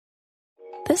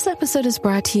This episode is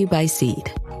brought to you by Seed.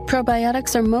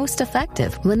 Probiotics are most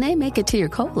effective when they make it to your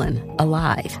colon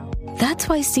alive. That's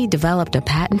why Seed developed a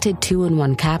patented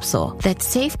 2-in-1 capsule that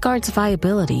safeguards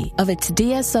viability of its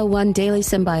DS-01 daily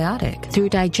symbiotic through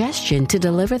digestion to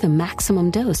deliver the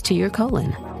maximum dose to your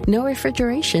colon. No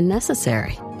refrigeration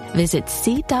necessary. Visit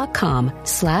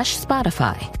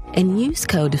seed.com/Spotify and use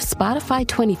code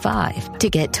Spotify25 to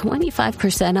get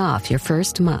 25% off your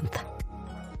first month.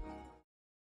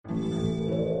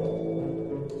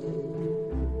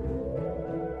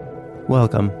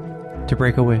 Welcome to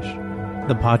Break a Wish,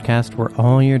 the podcast where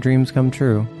all your dreams come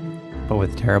true, but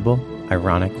with terrible,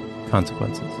 ironic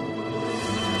consequences.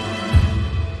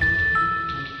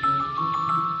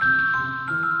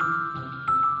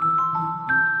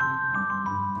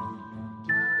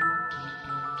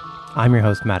 I'm your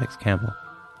host, Maddox Campbell.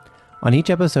 On each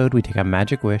episode, we take a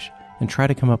magic wish and try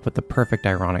to come up with the perfect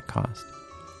ironic cost.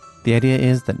 The idea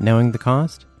is that knowing the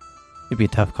cost, it'd be a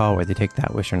tough call whether you take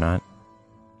that wish or not.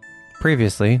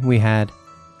 Previously, we had,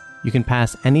 you can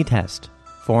pass any test,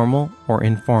 formal or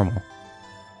informal,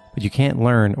 but you can't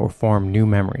learn or form new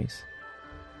memories.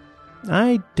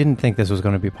 I didn't think this was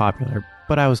going to be popular,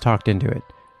 but I was talked into it.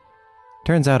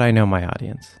 Turns out I know my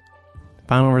audience.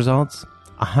 Final results,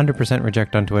 100%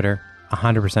 reject on Twitter,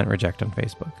 100% reject on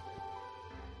Facebook.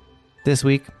 This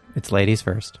week, it's ladies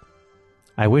first.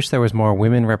 I wish there was more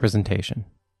women representation.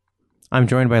 I'm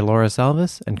joined by Laura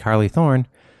Salvis and Carly Thorne,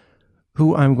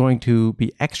 who I'm going to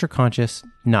be extra conscious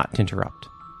not to interrupt.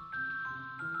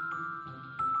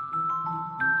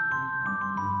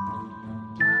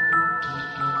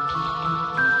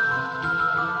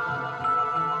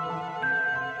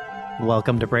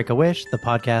 Welcome to Break a Wish, the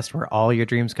podcast where all your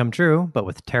dreams come true, but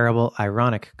with terrible,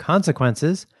 ironic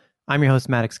consequences. I'm your host,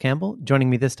 Maddox Campbell. Joining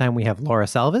me this time, we have Laura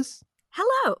Salvis.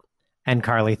 Hello. And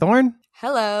Carly Thorne.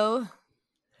 Hello.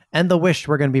 And the wish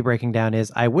we're going to be breaking down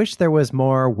is, I wish there was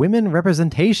more women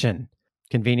representation.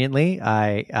 Conveniently,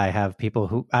 I have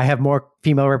more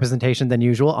female representation than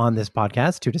usual on this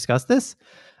podcast to discuss this.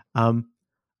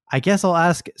 I guess I'll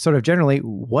ask sort of generally,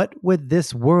 what would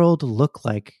this world look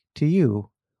like to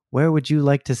you? Where would you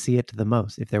like to see it the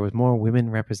most if there was more women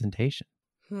representation?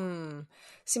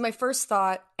 See, my first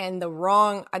thought and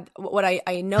what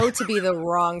I know to be the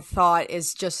wrong thought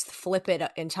is just flip it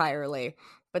entirely.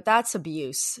 But that's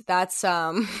abuse. That's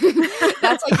that's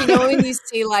like, when you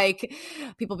see like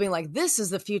people being like, this is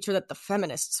the future that the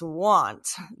feminists want.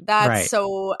 That's right.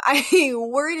 So I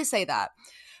worry to say that.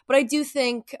 But I do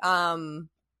think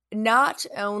not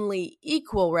only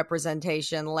equal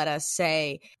representation, let us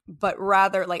say, but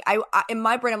rather like I in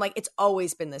my brain, I'm like, it's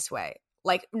always been this way.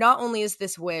 Like, not only is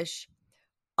this wish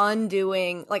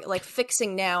undoing, like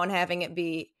fixing now and having it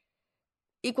be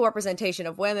equal representation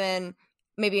of women,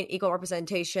 maybe an equal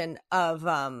representation of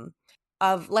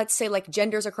let's say like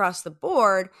genders across the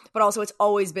board, but also it's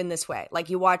always been this way. Like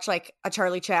you watch like a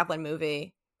Charlie Chaplin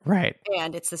movie, right?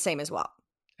 And it's the same as well.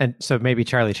 And so maybe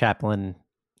Charlie Chaplin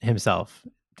himself,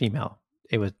 female.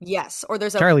 It was yes, or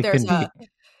there's a Carly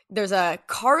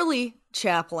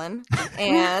Chaplin,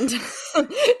 and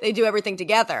they do everything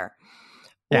together.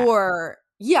 Yeah. Or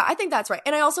yeah, I think that's right.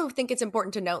 And I also think it's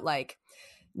important to note like,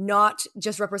 not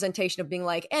just representation of being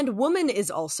like, and woman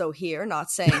is also here, not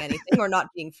saying anything or not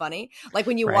being funny. Like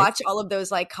when you right. watch all of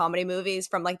those like comedy movies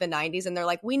from like the 90s and they're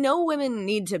like, we know women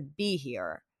need to be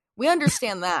here. We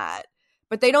understand that.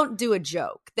 But they don't do a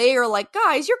joke. They are like,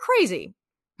 guys, you're crazy.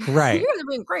 Right. You guys are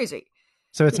being crazy.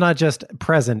 So it's not just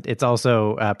present, it's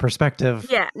also perspective.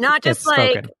 Yeah, not just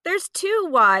like, spoken. There's two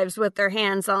wives with their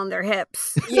hands on their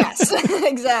hips. Yes,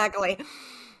 exactly.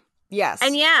 Yes.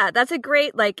 And yeah, that's a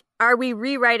great, like, are we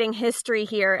rewriting history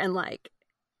here and like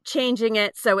changing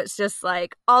it so it's just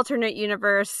like alternate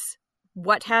universe,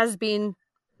 what has been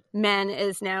men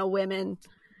is now women.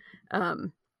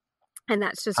 And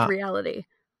that's just reality.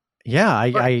 Yeah, I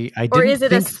didn't or is it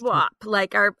think... a swap?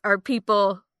 Like are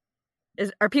people's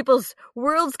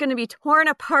worlds going to be torn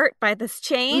apart by this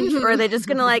change, or are they just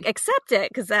going to like accept it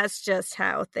because that's just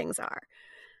how things are?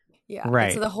 Yeah. Right.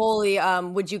 And so the holy,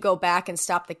 would you go back and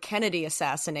stop the Kennedy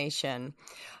assassination?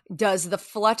 Does the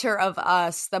flutter of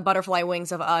us, the butterfly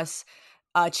wings of us,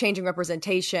 changing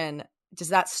representation, does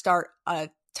that start a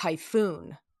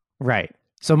typhoon? Right.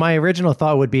 So my original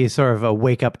thought would be sort of a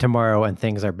wake up tomorrow and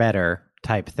things are better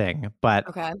type thing. But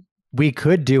we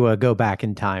could do a go back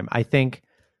in time. I think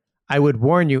I would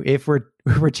warn you, if we're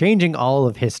changing all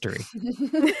of history,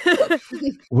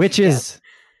 which is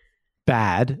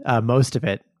bad, most of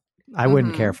it, I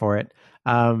wouldn't care for it.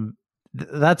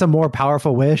 That's a more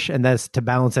powerful wish, and that's to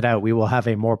balance it out. We will have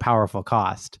a more powerful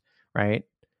cost, right?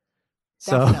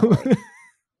 Definitely.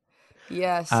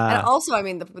 Yes. And also, I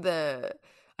mean, the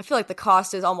I feel like the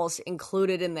cost is almost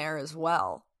included in there as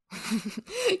well.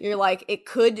 You're like, it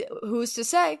could, who's to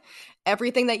say?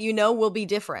 Everything that you know will be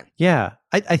different. Yeah.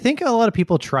 I think a lot of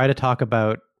people try to talk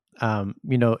about,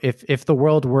 if the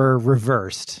world were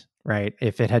reversed, right?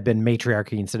 If it had been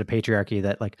matriarchy instead of patriarchy,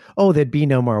 that like, oh, there'd be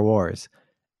no more wars.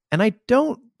 And I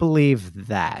don't believe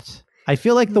that. I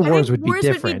feel like the wars would be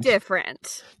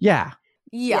different. Yeah.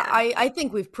 Yeah. I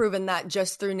think we've proven that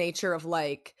just through nature of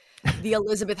like the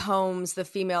Elizabeth Holmes, the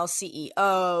female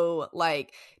CEO,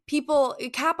 like people,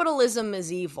 capitalism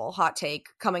is evil, hot take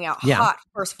coming out hot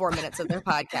first 4 minutes of their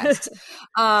podcast.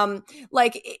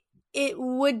 It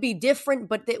would be different,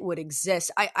 but it would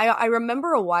exist. I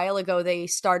remember a while ago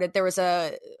there was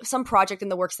some project in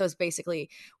the works that was basically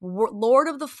Lord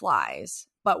of the Flies,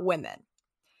 but women.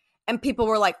 And people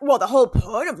were like, well, the whole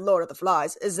point of Lord of the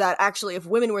Flies is that actually if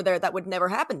women were there, that would never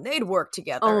happen. They'd work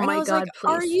together. Oh and my I was God,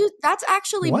 like, please. that's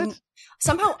actually what?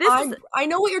 Somehow I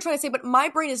know what you're trying to say, but my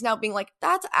brain is now being like,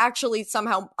 that's actually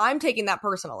somehow I'm taking that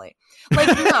personally. Like,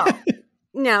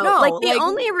 no. The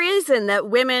only reason that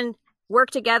women work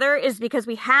together is because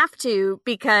we have to,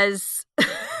 because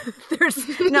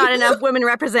there's not enough women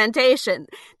representation.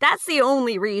 That's the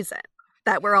only reason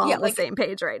that we're all on the same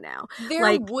page right now.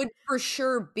 There would for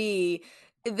sure be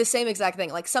the same exact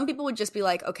thing. Like some people would just be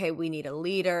like, okay, we need a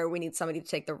leader. We need somebody to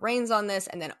take the reins on this.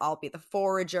 And then I'll be the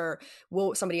forager.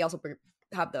 Somebody else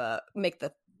will make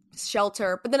the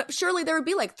shelter. But then surely there would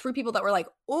be like 3 people that were like,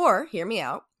 or hear me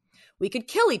out, we could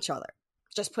kill each other.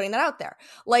 Just putting that out there.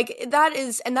 Like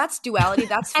that's duality.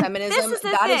 That's feminism.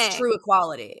 That is true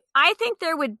equality. I think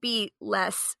there would be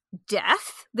less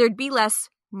death. There'd be less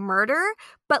murder,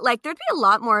 but like there'd be a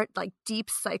lot more like deep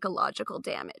psychological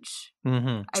damage.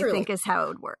 Mm-hmm. I think is how it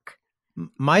would work.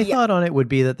 My thought on it would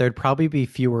be that there'd probably be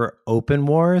fewer open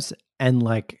wars and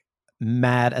like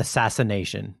mad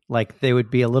assassination. Like they would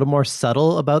be a little more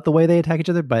subtle about the way they attack each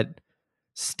other, but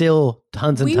still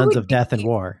tons and tons of death and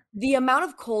war. The amount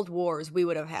of Cold Wars we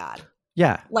would have had.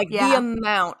 Yeah. The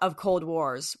amount of Cold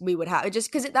Wars we would have.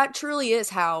 Just because that truly is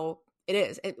how it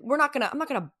is. I'm not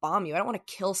going to bomb you. I don't want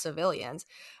to kill civilians,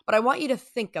 but I want you to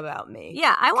think about me.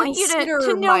 Yeah. I want you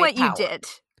to know what you did.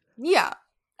 Yeah.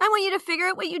 I want you to figure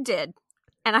out what you did,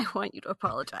 and I want you to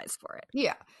apologize for it.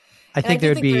 Yeah. I think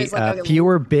there'd be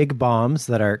fewer big bombs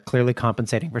that are clearly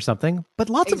compensating for something, but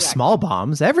lots of small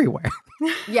bombs everywhere.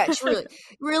 Yeah, truly.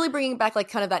 Really bringing back like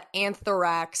kind of that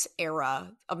anthrax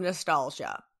era of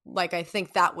nostalgia. Like I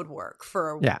think that would work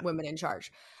for women in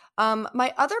charge.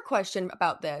 My other question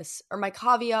about this, or my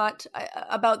caveat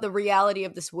about the reality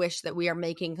of this wish that we are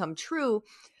making come true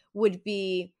would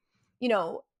be,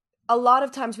 a lot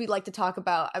of times we'd like to talk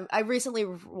about, I recently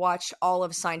watched all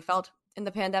of Seinfeld in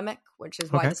the pandemic, which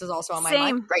is why this is also on my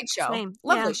mind. Great show.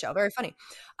 Lovely show. Very funny.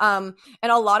 And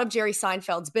a lot of Jerry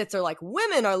Seinfeld's bits are like,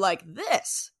 women are like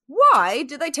this. Why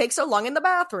did they take so long in the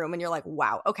bathroom? And you're like,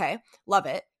 wow, okay, love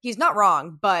it. He's not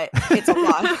wrong, but it's a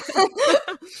lot.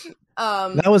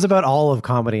 That was about all of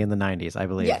comedy in the 90s, I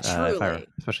believe. Yeah, truly.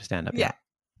 Especially stand-up. Yeah.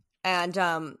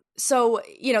 And so,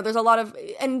 there's a lot of,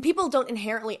 and people don't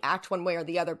inherently act one way or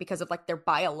the other because of like their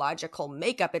biological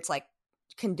makeup. It's like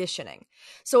conditioning.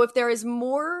 So if there is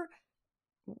more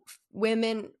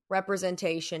women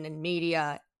representation in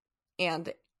media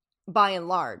and by and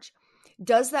large,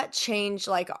 does that change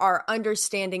like our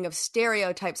understanding of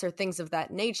stereotypes or things of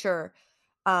that nature?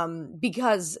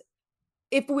 Because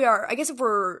if we're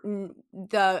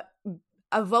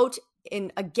a vote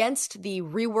against the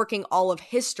reworking all of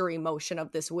history motion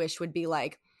of this wish would be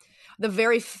like the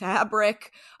very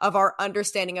fabric of our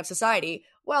understanding of society.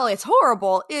 Well, it's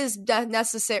horrible is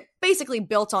necessary, basically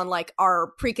built on like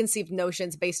our preconceived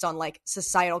notions based on like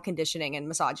societal conditioning and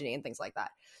misogyny and things like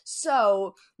that.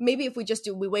 So maybe if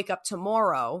we wake up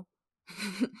tomorrow,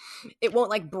 it won't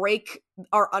like break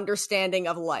our understanding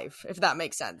of life, if that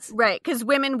makes sense. Right, because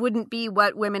women wouldn't be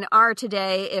what women are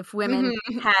today if women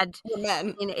had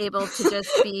been able to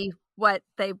just be what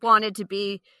they wanted to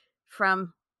be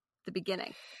from the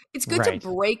beginning. It's good to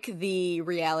break the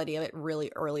reality of it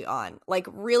really early on. Like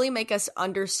really make us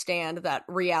understand that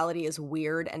reality is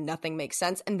weird and nothing makes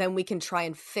sense, and then we can try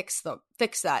and fix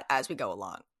that as we go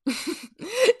along.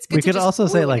 We could also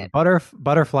say like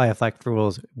butterfly effect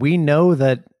rules. We know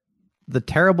that the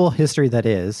terrible history that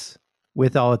is,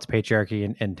 with all its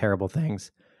patriarchy and terrible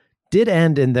things, did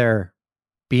end in there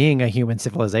being a human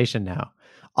civilization now.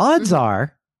 Odds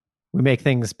are we make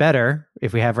things better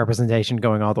if we have representation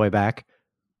going all the way back.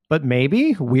 But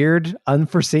maybe, weird,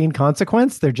 unforeseen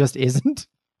consequence, there just isn't.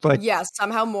 But yeah,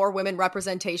 somehow more women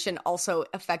representation also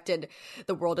affected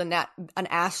the world, and that an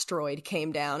asteroid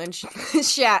came down and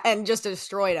and just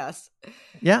destroyed us.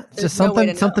 yeah, it's There's just no way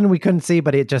to something know. we couldn't see,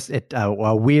 but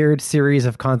a weird series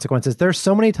of consequences. There's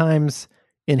so many times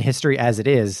in history as it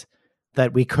is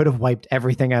that we could have wiped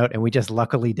everything out, and we just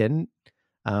luckily didn't.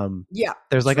 Yeah,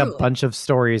 There's like a truly. bunch of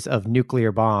stories of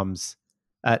nuclear bombs,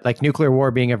 like nuclear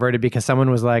war being averted because someone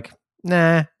was like,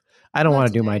 "Nah, I don't Not want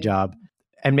to do my today. job,"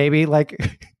 and maybe like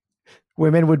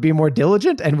women would be more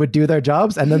diligent and would do their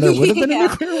jobs, and then there would have been a Yeah.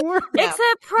 nuclear war. Yeah.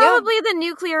 Except probably the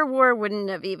nuclear war wouldn't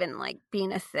have even like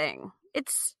been a thing.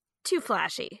 It's too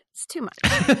flashy. It's too much.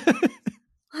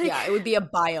 Like, Yeah, it would be a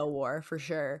bio war for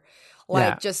sure.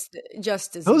 Like Yeah.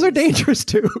 just as Those are dangerous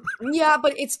too. Yeah,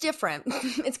 but it's different.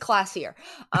 It's classier.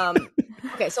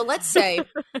 Okay, so let's say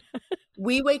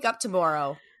we wake up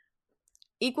tomorrow,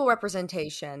 equal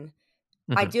representation.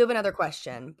 I Mhm. do have another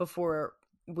question before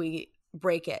we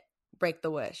break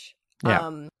the wish.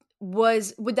 Yeah.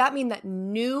 Would that mean that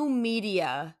new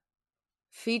media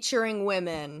featuring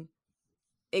women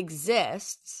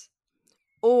exists,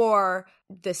 or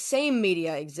the same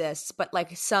media exists but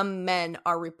like some men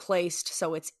are replaced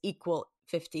so it's equal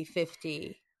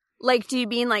 50-50? Like, do you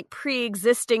mean like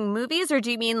pre-existing movies, or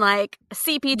do you mean like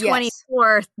CP24?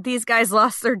 Yes. These guys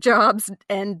lost their jobs,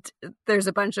 and there's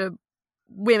a bunch of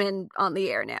women on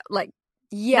the air now. Like,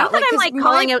 Yeah, not that I'm 'cause like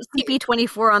calling out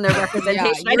CP24 on their yeah,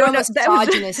 representation. I you're a don't know.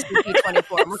 misogynist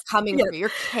CP24. We're coming Yeah. for you. You're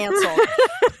canceled.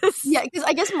 Yeah, because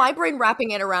I guess my brain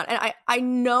wrapping it around, and I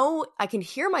know I can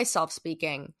hear myself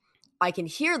speaking. I can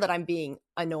hear that I'm being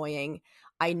annoying.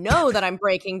 I know that I'm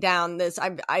breaking down this.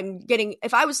 I'm getting.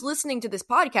 If I was listening to this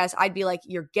podcast, I'd be like,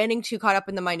 "You're getting too caught up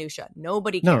in the minutia.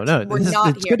 Nobody cares. No, We're not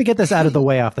it's here." good to get this out of the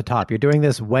way off the top. You're doing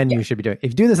this when Yeah. you should be doing it.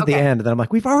 If you do this at the Okay. end, then I'm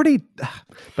like, we've already,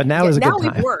 but now is a now good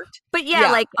time. we've worked. But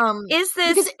yeah, like, is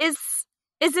this because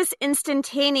is this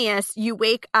instantaneous? You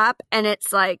wake up and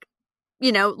it's like,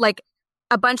 like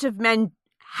a bunch of men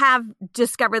have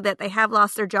discovered that they have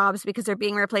lost their jobs because they're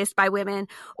being replaced by women?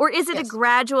 Or is it a Yes.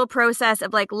 gradual process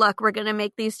of like, look, we're going to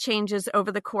make these changes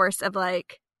over the course of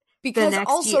like because the next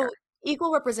also year?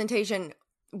 equal representation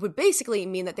would basically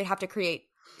mean that they have to create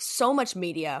so much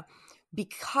media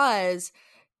because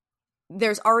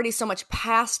there's already so much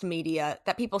past media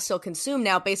that people still consume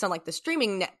now based on like the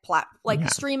streaming Yeah.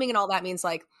 streaming and all that means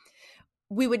like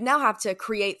we would now have to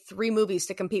create 3 movies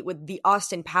to compete with the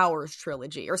Austin Powers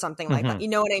trilogy or something like that. Mhm. You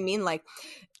know what I mean? Like,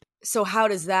 so how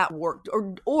does that work?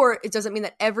 Or it doesn't mean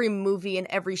that every movie and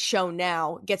every show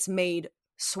now gets made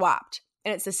swapped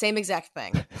and it's the same exact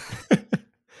thing.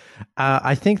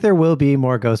 I think there will be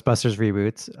more Ghostbusters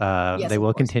reboots. Yes, They of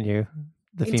will course. continue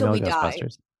the Until female we die.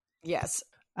 Ghostbusters. Yes.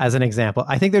 As an example,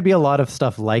 I think there'd be a lot of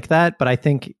stuff like that, but I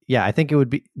think there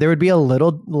would be a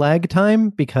little lag time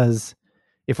because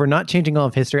if we're not changing all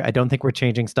of history, I don't think we're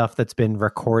changing stuff that's been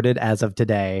recorded as of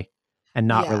today and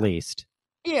not Yeah. released.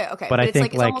 Yeah, okay. But I it's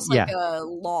think, like it's like, almost yeah. like a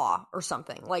law or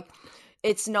something. Like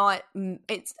it's not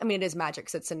it's I mean it is magic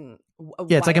 'cause it's in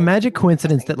Yeah, it's like a wild magic world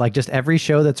coincidence setting. that like just every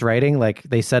show that's writing, like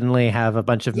they suddenly have a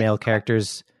bunch of Yeah, male okay.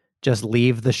 characters just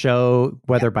leave the show,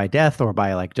 whether by death or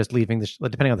by like just leaving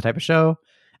depending on the type of show.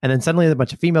 And then suddenly a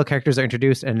bunch of female characters are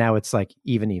introduced and now it's like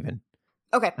even.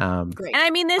 Okay. Um, Great. And I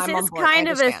mean, this I'm on is board. I kind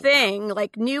of a understand. thing.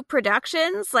 Like new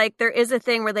productions, like there is a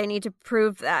thing where they need to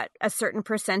prove that a certain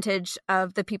percentage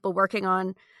of the people working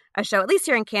on a show, at least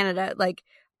here in Canada, like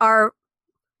are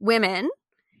women.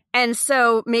 And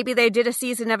so maybe they did a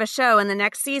season of a show and the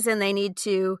next season they need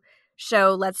to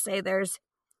show, let's say there's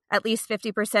at least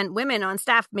 50% women on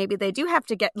staff. Maybe they do have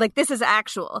to get, like, this is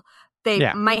actual. They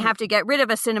Yeah. might have to get rid of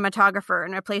a cinematographer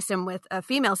and replace him with a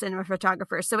female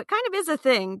cinematographer. So it kind of is a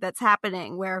thing that's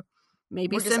happening where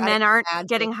maybe We're just some adding men aren't magic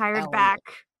getting hired element. back,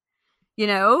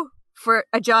 for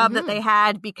a job that Mhm. they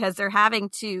had because they're having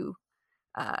to,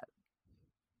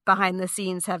 behind the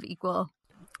scenes, have equal.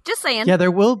 Just saying. yeah,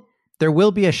 there will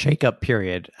be a shakeup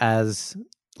period as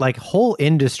like whole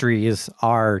industries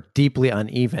are deeply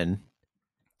uneven.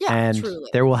 Yeah, and truly.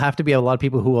 there will have to be a lot of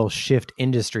people who will shift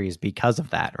industries because of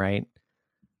that, right?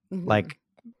 Mhm. Like,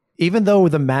 even though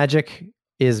the magic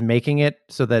is making it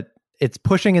so that it's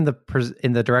pushing in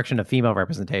the direction of female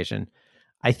representation,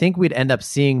 I think we'd end up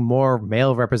seeing more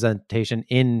male representation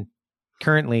in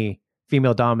currently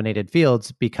female dominated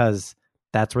fields because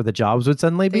that's where the jobs would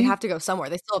suddenly They be. have to go somewhere.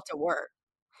 They still have to work.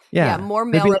 Yeah, more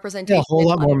There'd male be representation. a whole in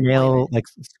lot more male unemployment. like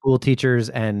school teachers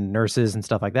and nurses and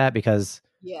stuff like that because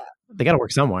Yeah. they got to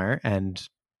work somewhere, and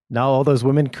now all those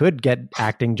women could get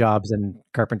acting jobs and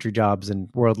carpentry jobs and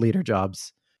world leader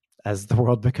jobs as the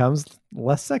world becomes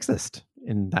less sexist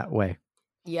in that way.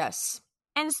 Yes.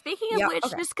 And speaking of which,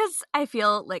 okay. just because I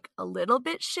feel like a little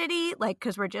bit shitty, like,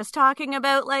 because we're just talking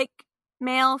about like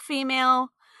male, female,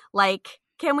 like,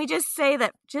 can we just say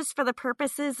that just for the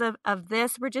purposes of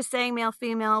this, we're just saying male,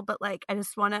 female, but like, I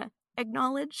just want to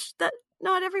acknowledge that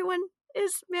not everyone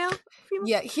is male, female.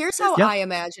 Yeah, here's how I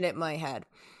imagine it in my head.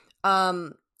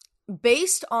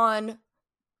 Based on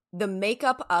the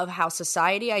makeup of how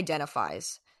society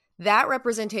identifies, that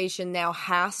representation now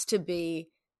has to be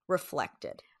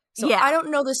reflected. So Yeah. I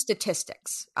don't know the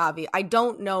statistics, I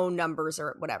don't know numbers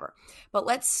or whatever. But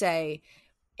let's say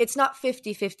it's not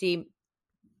 50-50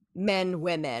 men,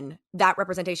 women. That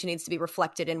representation needs to be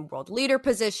reflected in world leader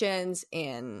positions,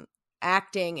 in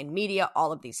acting, in media,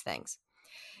 all of these things.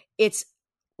 It's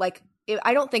like,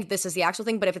 I don't think this is the actual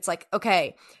thing, but if it's like,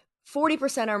 okay,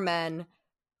 40% are men,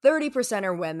 30%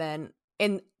 are women,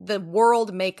 in the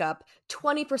world makeup,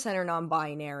 20% are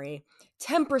non-binary,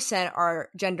 10% are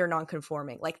gender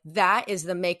non-conforming. Like, that is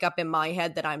the makeup in my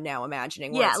head that I'm now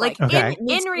imagining. Yeah, like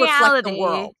in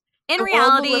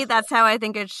reality, that's how I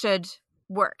think it should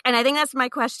work. And I think that's my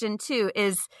question too,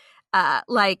 is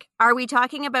like, are we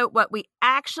talking about what we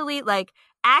actually like?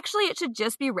 Actually, it should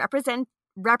just be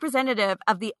representative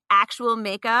of the actual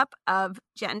makeup of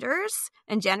genders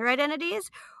and gender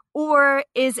identities. Or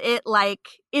is it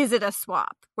a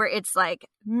swap where it's like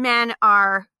men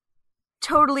are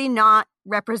totally not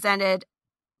represented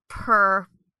per,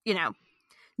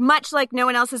 much like no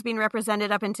one else has been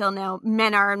represented up until now,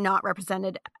 men are not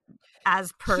represented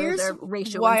as per their ratio in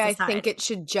society. Why I think it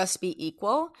should just be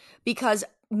equal, because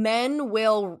men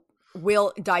will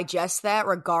digest that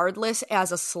regardless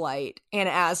as a slight and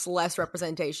as less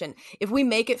representation. If we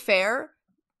make it fair,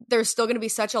 there's still going to be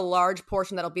such a large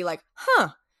portion that'll be like,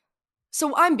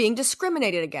 so I'm being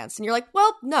discriminated against. And you're like,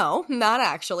 well, no, not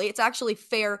actually. It's actually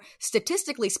fair,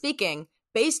 statistically speaking,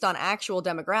 based on actual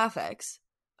demographics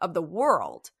of the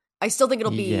world. I still think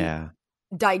it'll be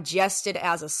digested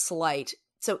as a slight.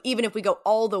 So even if we go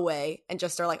all the way and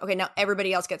just are like, okay, now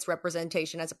everybody else gets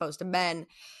representation as opposed to men,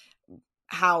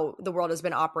 how the world has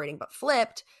been operating, but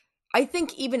flipped, I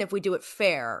think even if we do it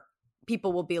fair,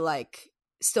 people will be like,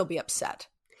 still be upset.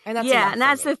 And that's and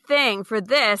that's the thing. For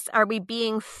this, are we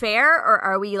being fair or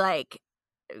are we like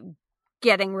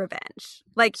getting revenge?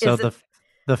 Like, so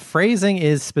the phrasing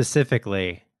is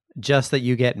specifically just that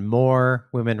you get more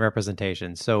women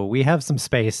representation. So we have some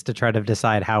space to try to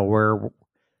decide how we're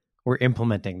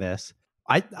implementing this.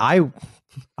 I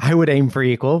would aim for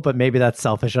equal, but maybe that's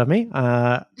selfish of me.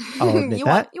 I'll admit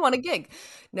that. You want a gig.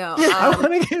 No. I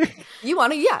want a gig. You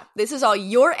want to, this is all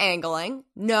you're angling.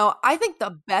 No, I think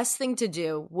the best thing to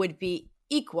do would be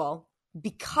equal,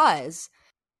 because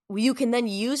you can then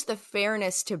use the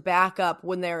fairness to back up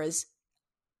when there is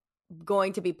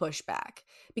going to be pushback.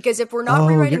 Because if we're not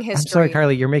rewriting history... I'm sorry,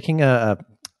 Carly, you're making a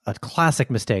classic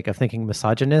mistake of thinking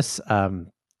misogynists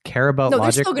care about logic. No,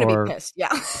 they're still going to be pissed.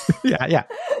 Yeah. Yeah.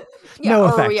 No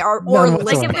effect. Or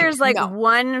like if there's like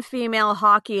one female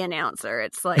hockey announcer,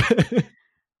 it's like,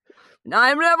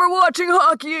 I'm never watching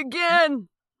hockey again.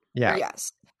 Yeah.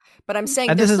 Yes. But I'm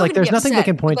saying, and this is like, there's nothing they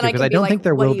can point to, because I don't think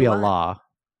there will be a law.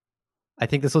 I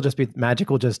think this will just be, magic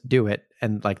will just do it.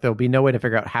 And like, there'll be no way to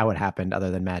figure out how it happened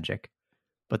other than magic.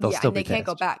 But they'll still be pissed. They can't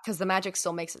go back because the magic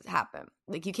still makes it happen.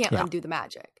 Like, you can't undo the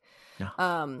magic.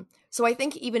 No. So I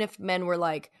think even if men were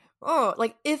like, oh,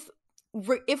 like if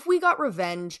we got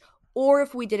revenge or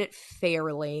if we did it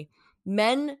fairly,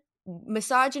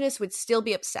 misogynists would still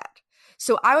be upset.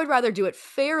 So I would rather do it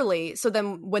fairly, so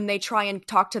then when they try and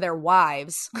talk to their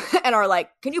wives and are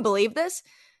like, can you believe this?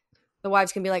 The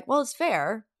wives can be like, well, it's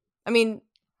fair. I mean,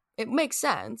 it makes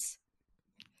sense.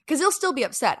 Because they'll still be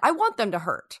upset. I want them to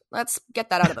hurt. Let's get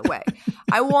that out of the way.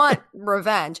 I want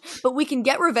revenge. But we can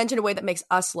get revenge in a way that makes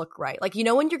us look right. Like,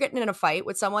 when you're getting in a fight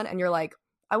with someone and you're like,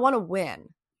 I want to win,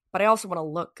 but I also want to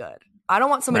look good. I don't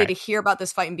want somebody to hear about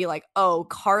this fight and be like, oh,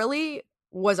 Carly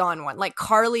was on one. Like,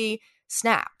 Carly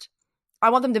snapped. I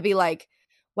want them to be like,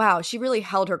 wow, she really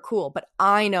held her cool, but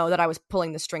I know that I was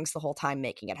pulling the strings the whole time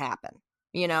making it happen.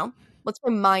 Let's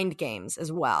play mind games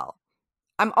as well.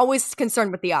 I'm always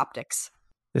concerned with the optics.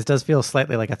 This does feel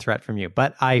slightly like a threat from you,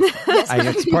 but I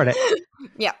support it.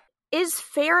 Yeah. Is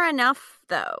fair enough,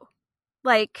 though?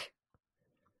 Like,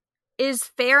 is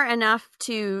fair enough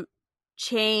to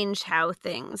change how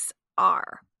things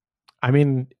are? I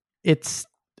mean, it's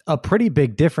a pretty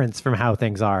big difference from how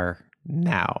things are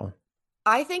now.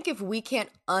 I think if we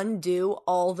can't undo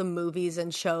all the movies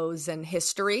and shows and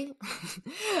history,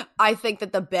 I think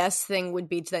that the best thing would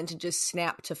be to just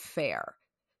snap to fair.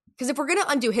 Because if we're going to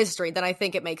undo history, then I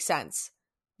think it makes sense.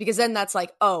 Because then that's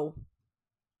like, oh,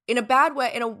 in a bad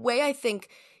way, in a way I think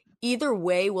either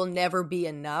way will never be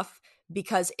enough,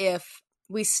 because if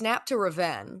we snap to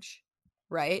revenge,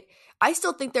 right? I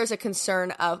still think there's a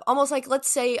concern of almost like, let's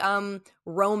say,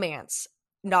 romance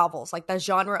novels, like the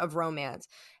genre of romance,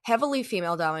 heavily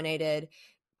female dominated,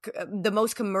 the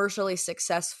most commercially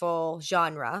successful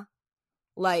genre,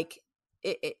 like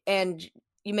and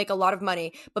you make a lot of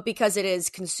money, but because it is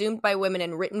consumed by women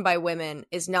and written by women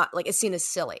is not like, it's seen as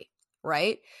silly,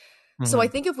 right? So I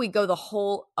think if we go the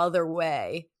whole other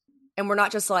way and we're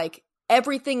not just like,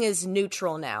 everything is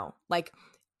neutral now, like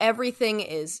everything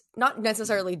is not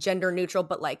necessarily gender neutral,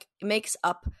 but like it makes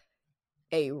up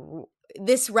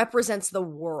this represents the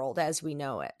world as we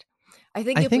know it. I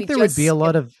think there would be a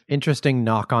lot of interesting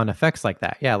knock-on effects like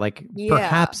that. Yeah, like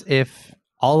perhaps if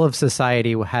all of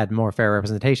society had more fair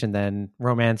representation, then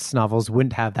romance novels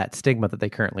wouldn't have that stigma that they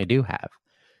currently do have.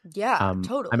 Yeah,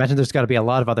 totally. I imagine there's got to be a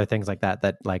lot of other things like that,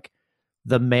 that like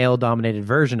the male-dominated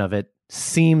version of it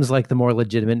seems like the more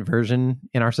legitimate version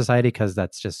in our society because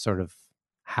that's just sort of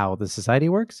how the society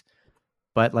works.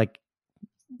 But like,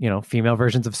 you know, female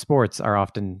versions of sports are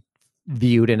often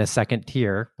viewed in a second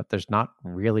tier, but there's not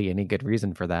really any good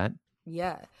reason for that.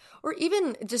 Yeah. Or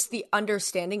even just the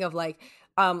understanding of like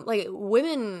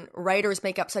women writers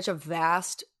make up such a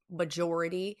vast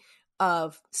majority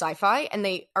of sci-fi, and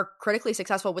they are critically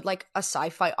successful with like a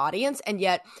sci-fi audience, and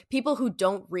yet people who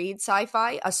don't read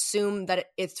sci-fi assume that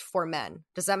it's for men.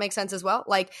 Does that make sense as well?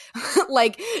 Like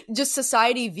like just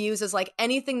society views as like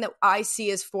anything that I see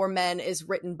is for men is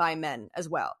written by men as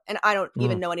well. And I don't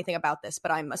even know anything about this, but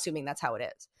I'm assuming that's how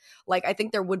it is. Like I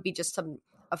think there would be just some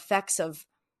effects of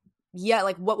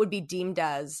like what would be deemed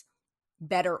as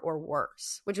better or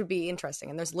worse, which would be interesting.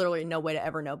 And there's literally no way to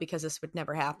ever know because this would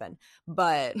never happen.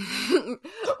 But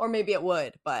or maybe it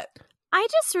would, but I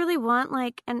just really want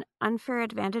like an unfair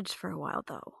advantage for a while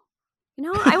though. You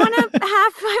know, I want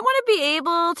to be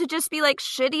able to just be like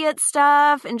shitty at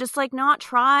stuff and just like not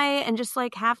try and just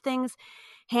like have things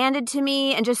handed to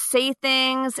me and just say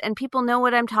things and people know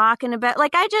what I'm talking about.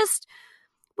 Like I just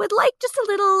would like just a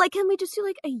little, like, can we just do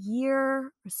like a year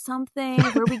or something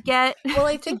where we get well,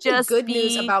 I think the good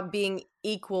news about being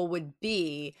equal would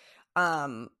be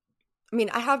I mean,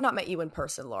 I have not met you in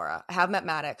person, Laura. I have met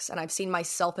Maddox and I've seen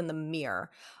myself in the mirror.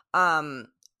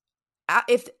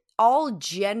 If all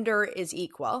gender is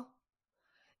equal,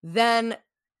 then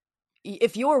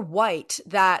if you're white,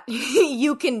 that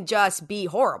you can just be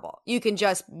horrible. You can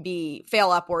just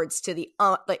fail upwards to the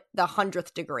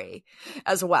 100th degree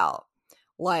as well.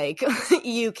 Like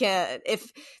you can,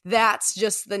 if that's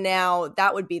just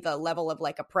that would be the level of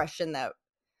like oppression that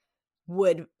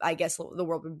would, I guess, the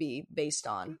world would be based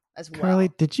on as well.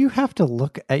 Carly, did you have to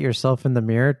look at yourself in the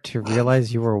mirror to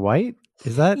realize you were white?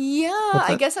 Is that? Yeah,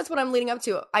 I guess that's what I'm leading up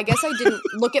to. I guess I didn't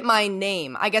look at my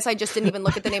name. I guess I just didn't even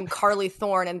look at the name Carly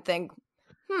Thorne and think,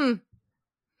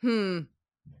 that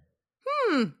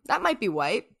might be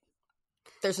white.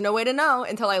 There's no way to know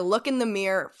until I look in the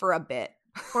mirror for a bit.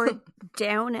 Or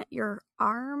down at your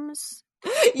arms.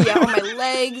 Yeah, or my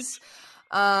legs.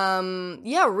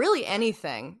 Yeah, really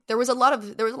anything. There was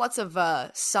lots of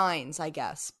signs, I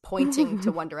guess, pointing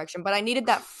to one direction, but I needed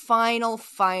that final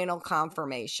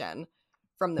confirmation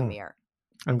from the mirror.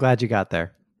 I'm glad you got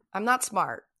there. I'm not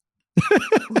smart.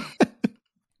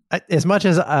 As much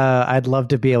as I'd love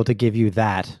to be able to give you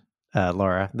that,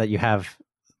 Laura, that you have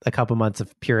a couple months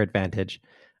of pure advantage,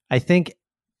 I think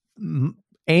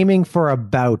aiming for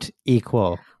about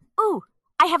equal. Oh,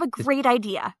 I have a great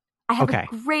idea. Love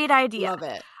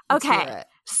it. Let's hear it.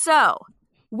 So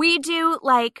we do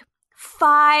like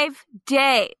 5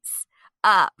 days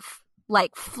of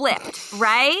like flipped,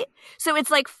 right? So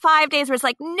it's like 5 days where it's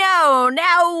like, no,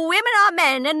 now women are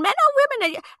men and men are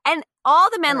women. And all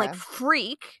the men like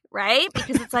freak, right?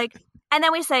 Because it's like, and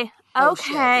then we say,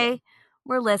 okay,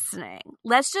 we're listening.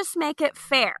 Let's just make it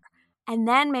fair. And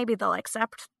then maybe they'll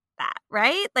accept that,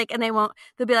 right? Like, and they'll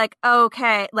be like,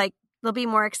 okay, like they'll be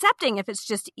more accepting if it's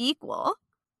just equal.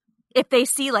 If they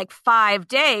see like 5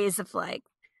 days of like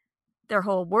their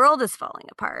whole world is falling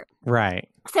apart. Right.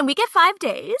 So we get 5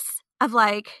 days of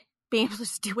like being able to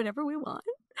just do whatever we want.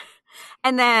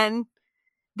 And then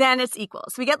it's equal.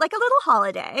 So we get like a little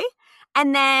holiday,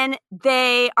 and then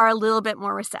they are a little bit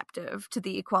more receptive to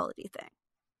the equality thing.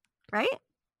 Right?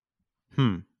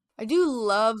 I do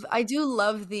love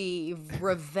the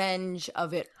revenge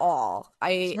of it all.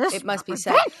 It must be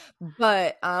said.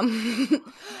 But I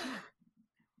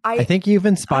think you've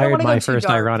inspired my first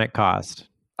ironic cost.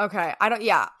 Okay.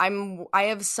 I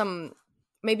have some,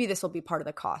 maybe this will be part of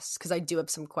the costs, because I do have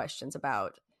some questions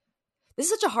about, this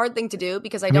is such a hard thing to do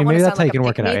because I don't want to sound like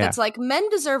a pick-me that's like, men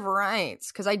deserve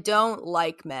rights, because I don't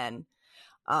like men.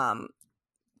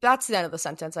 That's the end of the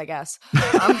sentence, I guess.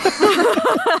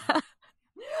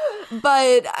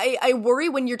 But I worry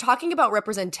when you're talking about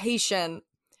representation.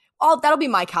 That'll be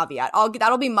my caveat.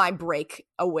 That'll be my break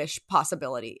a wish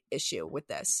possibility issue with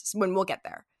this when we'll get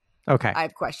there. Okay. I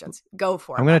have questions. Go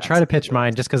for it. I'm going to try to pitch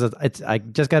mine just because I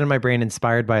just got in my brain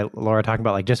inspired by Laura talking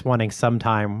about like just wanting some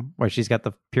time where she's got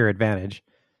the pure advantage.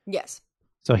 Yes.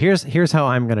 So here's how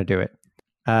I'm going to do it.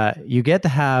 You get to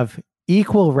have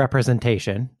equal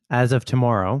representation as of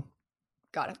tomorrow.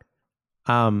 Got it.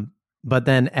 But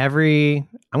then I'm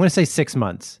going to say 6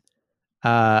 months,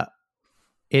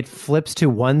 it flips to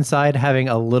one side having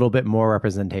a little bit more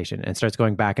representation and starts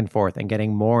going back and forth and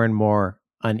getting more and more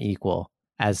unequal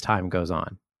as time goes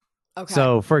on. Okay.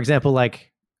 So, for example,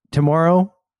 like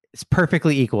tomorrow is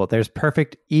perfectly equal. There's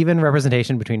perfect even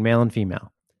representation between male and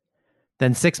female.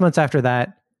 Then 6 months after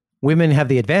that, women have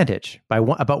the advantage by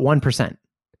about 1%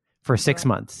 for 6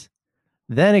 months.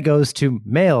 Then it goes to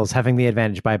males having the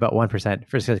advantage by about 1%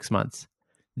 for 6 months.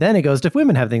 Then it goes to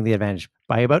women having the advantage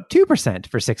by about 2%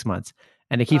 for 6 months.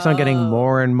 And it keeps on getting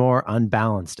more and more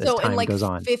unbalanced as time goes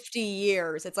on. So in like 50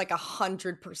 years, it's like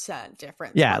 100%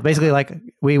 different. Yeah, basically like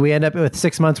we end up with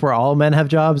 6 months where all men have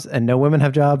jobs and no women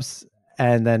have jobs.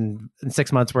 And then in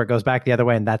 6 months where it goes back the other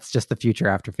way. And that's just the future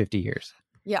after 50 years.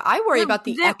 Yeah, I worry about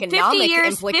the economic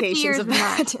implications of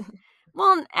that.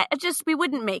 Well, we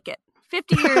wouldn't make it.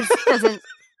 50 years doesn't...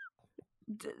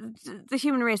 The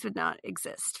human race would not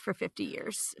exist for 50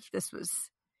 years if this was...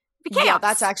 Yeah,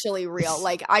 that's actually real.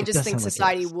 Like, I just think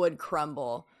society would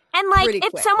crumble. And like,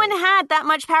 if someone had that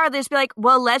much power, they'd just be like,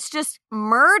 well, let's just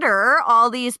murder all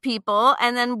these people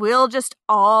and then we'll just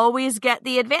always get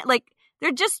the advantage. Like,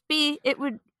 it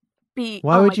would be...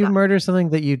 Why would you murder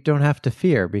something that you don't have to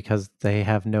fear because they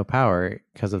have no power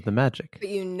because of the magic? But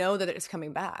you know that it's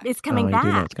coming back. It's coming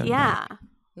back. Yeah.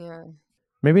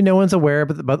 Maybe no one's aware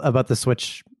about the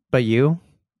switch but you.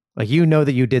 Like, you know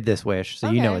that you did this wish, so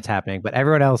you know it's happening. But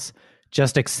everyone else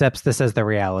just accepts this as the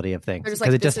reality of things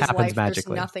because it just happens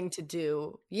magically. There's nothing to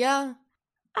do. Yeah.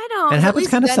 I don't. And it happens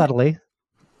kind of subtly.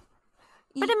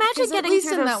 But imagine getting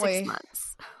through those 6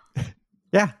 months.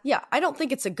 Yeah. Yeah, I don't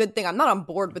think it's a good thing. I'm not on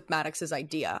board with Maddox's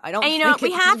idea. I don't think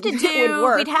we'd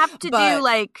have to do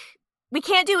like... We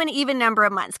can't do an even number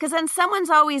of months because then someone's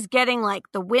always getting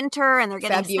like the winter and they're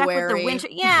getting stuck with the winter.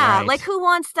 Yeah, right. Like who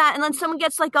wants that? And then someone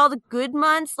gets like all the good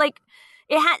months. Like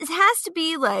it has to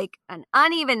be like an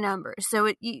uneven number. So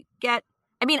I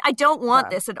don't want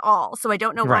this at all. So I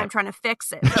don't know why I'm trying to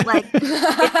fix it. But like,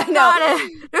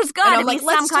 there's got to be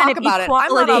some kind of equality.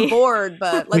 I'm not on board,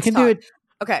 but let's do it.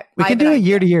 Okay, we can do it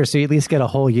year to year, so you at least get a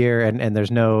whole year, and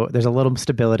there's a little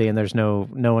stability, and there's no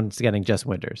one's getting just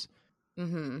winters.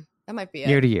 Mm-hmm. That might be it.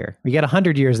 Year to year. We get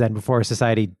 100 years then before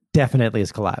society definitely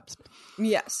has collapsed.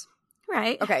 Yes.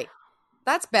 Right. Okay.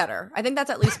 That's better. I think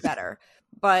that's at least better.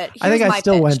 But I think I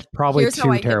still went probably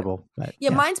too terrible. But,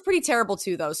 yeah, mine's pretty terrible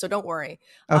too, though, so don't worry.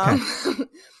 Okay.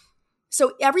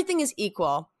 So everything is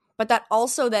equal, but that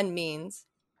also then means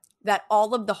that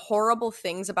all of the horrible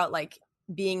things about like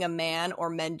being a man or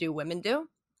men do, women do.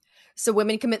 So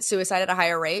women commit suicide at a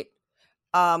higher rate.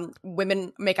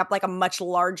 Women make up like a much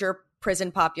larger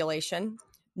prison population,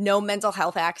 no mental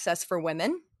health access for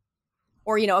women,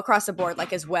 or, across the board,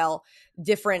 like as well,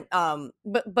 different.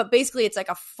 But basically it's like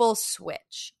a full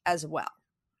switch as well.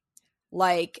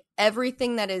 Like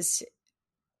everything that is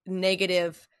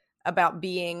negative about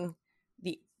being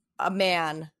a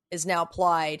man is now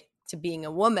applied to being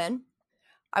a woman.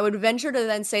 I would venture to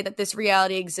then say that this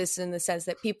reality exists in the sense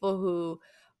that people who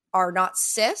are not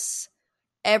cis,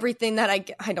 everything that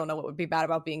I don't know what would be bad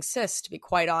about being cis, to be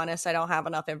quite honest. I don't have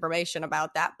enough information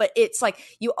about that. But it's like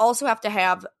you also have to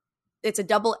have, it's a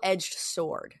double-edged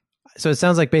sword. So it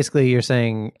sounds like basically you're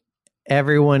saying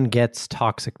everyone gets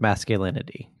toxic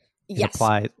masculinity. Yes.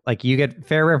 Applies, like you get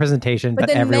fair representation, but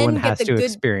everyone has to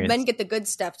experience. Men get the good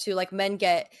stuff too. Like men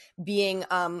get being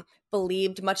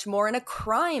believed much more in a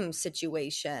crime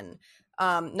situation.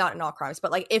 Not in all crimes,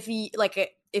 but like if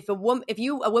a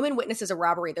woman witnesses a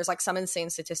robbery, there's like some insane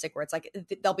statistic where it's like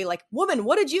they'll be like, "Woman,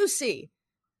 what did you see?"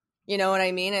 You know what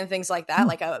I mean, and things like that,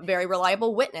 like a very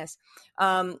reliable witness.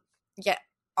 Unless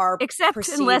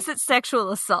it's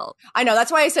sexual assault. I know,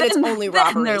 that's why I said it's only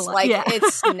robberies.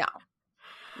 It's no,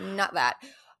 not that.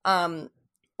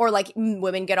 Or like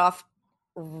women get off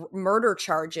murder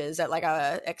charges at like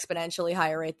a exponentially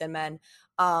higher rate than men.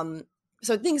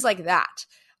 So things like that.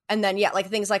 And then, like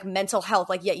things like mental health,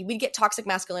 like, we'd get toxic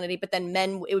masculinity, but then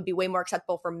it would be way more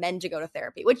acceptable for men to go to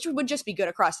therapy, which would just be good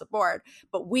across the board.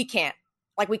 But we can't.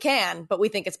 Like, we can, but we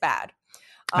think it's bad.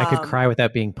 I could cry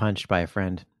without being punched by a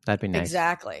friend. That'd be nice.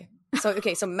 Exactly.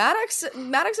 So Maddox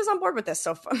is on board with this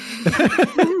so far.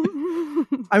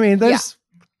 I mean, there's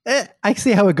I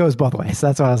see how it goes both ways.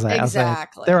 That's what I was saying.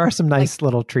 Exactly. There are some nice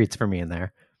little treats for me in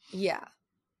there. Yeah.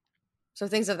 So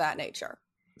things of that nature.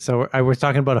 So I was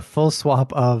talking about a full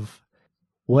swap of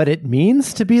what it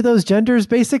means to be those genders,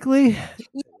 basically.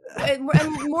 And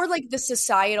more like the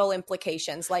societal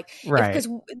implications, like, right. Because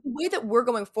the way that we're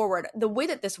going forward, the way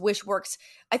that this wish works,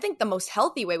 I think the most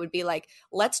healthy way would be like,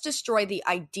 let's destroy the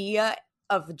idea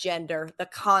of gender, the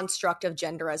construct of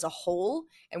gender as a whole,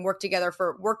 and work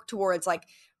towards like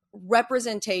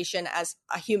representation as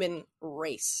a human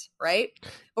race, right?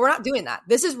 But we're not doing that.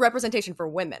 This is representation for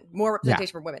women, more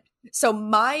representation for women. So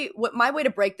my way to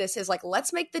break this is like,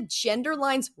 let's make the gender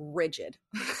lines rigid.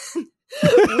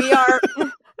 We are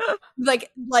like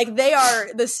they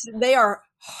are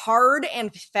hard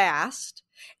and fast,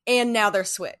 and now they're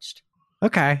switched.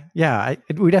 Okay. Yeah.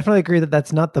 We definitely agree that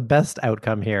that's not the best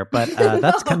outcome here, but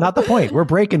that's not the point. We're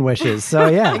breaking wishes. So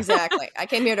yeah. Exactly. I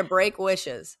came here to break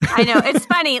wishes. I know. It's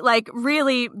funny. Like,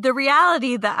 really, the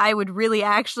reality that I would really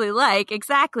actually like,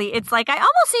 exactly. It's like, I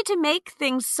almost need to make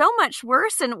things so much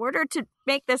worse in order to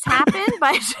make this happen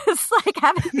by just like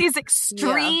having these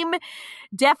extreme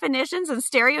definitions and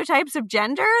stereotypes of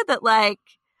gender that like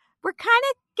we're kind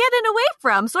of getting away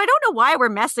from. So I don't know why we're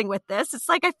messing with this. It's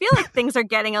like I feel like things are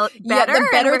getting better. The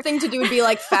better thing to do would be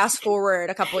like fast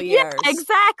forward a couple of years. Yeah,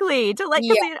 exactly. To like,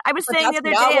 I was saying the other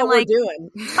day, I'm like, by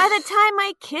the time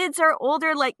my kids are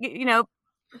older, like, you know,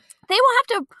 they won't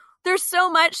have to. There's so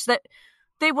much that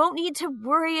they won't need to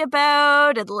worry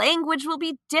about, and language will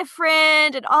be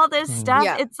different, and all this stuff.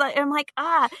 Yeah. It's like I'm like,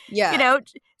 you know.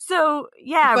 So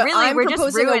yeah, but really, we're proposing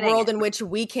just ruining a world it. in which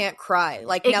we can't cry.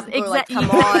 Like, now people are like, come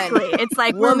exactly. on, it's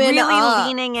like we're really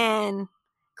leaning in.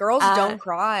 Girls don't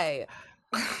cry.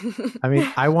 I mean,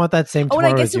 I want that same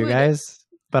tomorrow as you guys,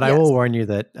 but I will warn you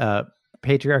that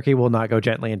patriarchy will not go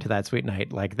gently into that sweet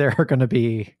night. Like, there are going to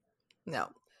be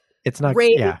it's not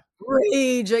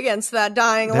rage against that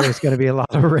dying. There's going to be a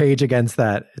lot of rage against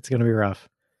that. It's going to be rough.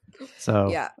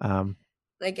 So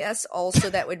I guess also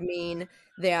that would mean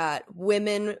that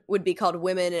women would be called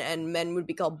women and men would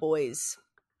be called boys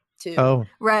too. Oh,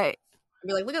 right. I'd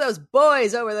be like, look at those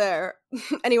boys over there.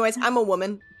 Anyways, I'm a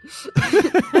woman.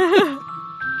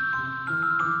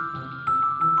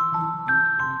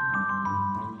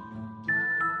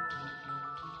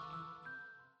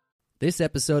 This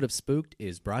episode of Spooked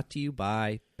is brought to you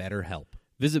by BetterHelp.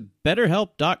 Visit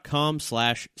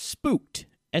betterhelp.com/spooked,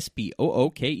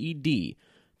 SPOOKED,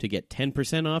 to get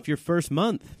 10% off your first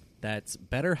month. That's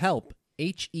BetterHelp,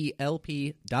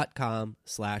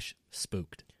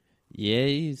 HELP.com/spooked.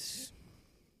 Yes.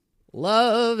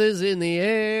 Love is in the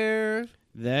air.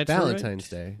 That's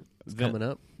Valentine's right. Day. It's coming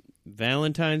up.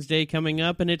 Valentine's Day coming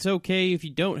up, and it's okay if you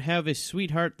don't have a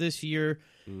sweetheart this year.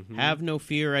 Mm-hmm. Have no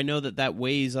fear. I know that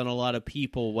weighs on a lot of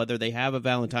people, whether they have a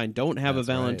Valentine, don't have a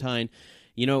Valentine. Right.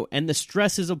 You know, and the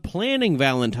stresses of planning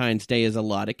Valentine's Day is a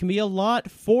lot. It can be a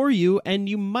lot for you, and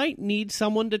you might need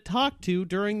someone to talk to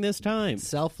during this time.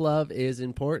 Self-love is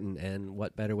important, and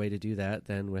what better way to do that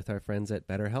than with our friends at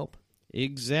BetterHelp?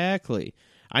 Exactly.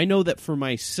 I know that for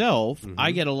myself,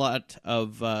 I get a lot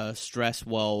of stress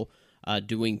while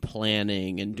doing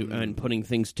planning and putting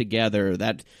things together.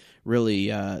 That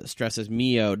really stresses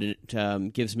me out.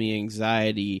 It gives me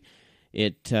anxiety.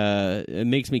 It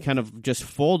makes me kind of just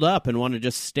fold up and want to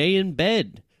just stay in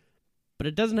bed. But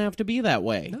it doesn't have to be that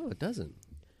way. No, it doesn't.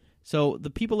 So the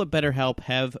people at BetterHelp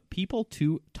have people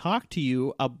to talk to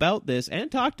you about this and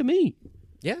talk to me.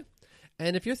 Yeah.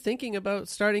 And if you're thinking about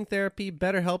starting therapy,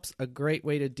 BetterHelp's a great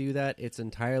way to do that. It's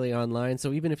entirely online.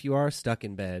 So even if you are stuck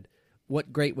in bed,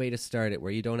 what great way to start it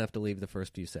where you don't have to leave the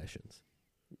first few sessions.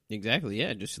 Exactly,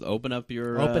 yeah. Just open up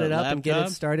your Open it up laptop. And get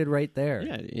it started right there.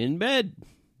 Yeah, in bed.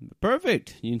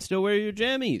 Perfect. You can still wear your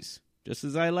jammies, just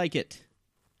as I like it.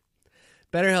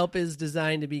 BetterHelp is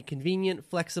designed to be convenient,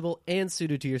 flexible, and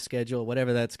suited to your schedule,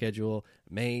 whatever that schedule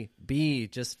may be.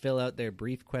 Just fill out their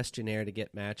brief questionnaire to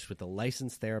get matched with a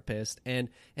licensed therapist. And,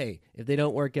 hey, if they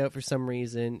don't work out for some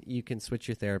reason, you can switch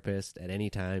your therapist at any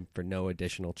time for no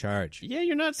additional charge. Yeah,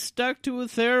 you're not stuck to a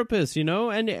therapist, you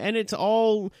know, and it's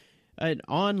all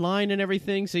online and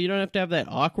everything, so you don't have to have that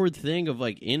awkward thing of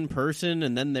like in person,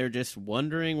 and then they're just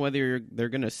wondering whether they're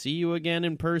going to see you again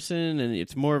in person, and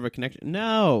it's more of a connection.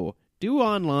 No, do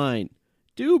online.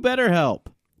 Do BetterHelp.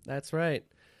 That's right.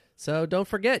 So don't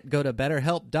forget, go to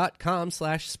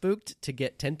betterhelp.com/spooked to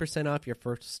get 10% off your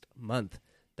first month.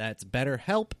 That's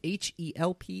BetterHelp,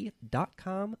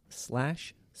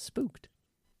 HELP.com/spooked.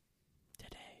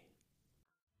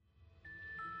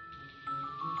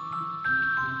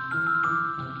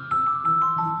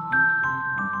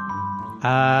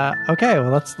 Okay,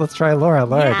 well let's try Laura.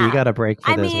 Laura, do you got a break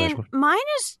for I this mean, wish? mine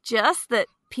is just that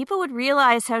people would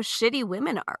realize how shitty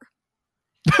women are.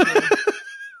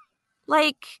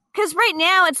 Like, because right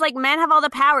now it's like men have all the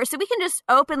power, so we can just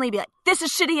openly be like, this is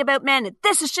shitty about men, and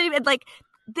this is shitty about, like,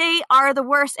 they are the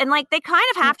worst. And, like, they kind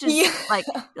of have to,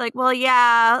 like, well,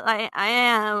 yeah, I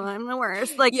am. I'm the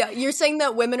worst. Like, yeah, you're saying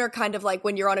that women are kind of like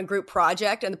when you're on a group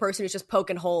project and the person is just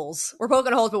poking holes. We're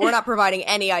poking holes, but we're not providing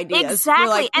any ideas. Exactly.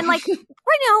 Like, and, like,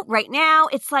 right now,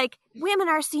 it's like women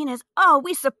are seen as, oh,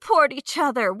 we support each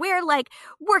other. We're, like,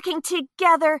 working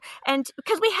together, and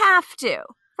because we have to.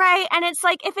 Right. And it's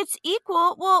like, if it's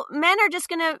equal, well, men are just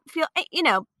going to feel,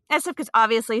 as if, because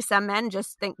obviously some men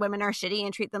just think women are shitty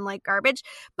and treat them like garbage.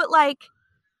 But like,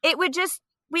 it would just,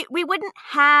 we wouldn't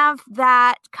have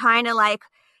that kind of like,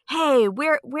 hey,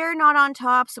 we're not on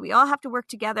top, so we all have to work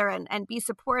together and be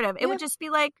supportive. It would just be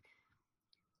like,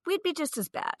 we'd be just as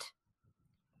bad.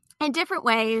 In different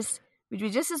ways, we'd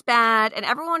be just as bad. And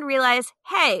everyone would realize,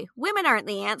 hey, women aren't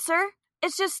the answer.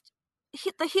 It's just,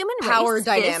 the human power race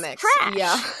dynamics. Is trash.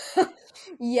 Yeah.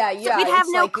 So we'd have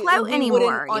no clout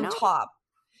anymore. On top.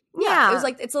 Yeah. It was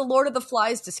like, it's a Lord of the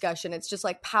Flies discussion. It's just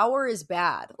like power is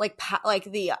bad. Like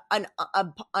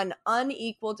an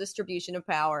unequal distribution of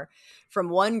power from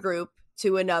one group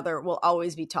to another will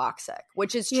always be toxic,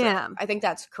 which is true. Yeah. I think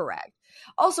that's correct.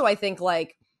 Also, I think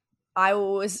like I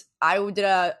did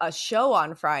a show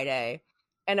on Friday,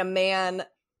 and a man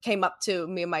came up to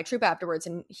me and my troop afterwards,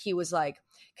 and he was like,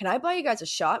 can I buy you guys a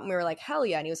shot? And we were like, hell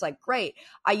yeah. And he was like, great.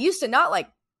 I used to not like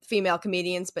female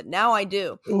comedians, but now I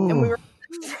do. Ooh, and we were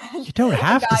you don't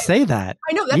have to say that.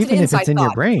 I know, that's even an if it's in thought.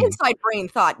 your brain. Inside brain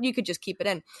thought. You could just keep it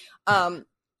in. And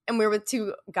we were with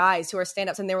two guys who are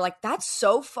stand-ups, and they were like, that's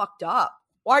so fucked up.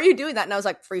 Why are you doing that? And I was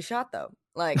like, free shot though.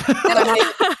 Like,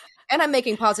 and I'm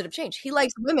making positive change. He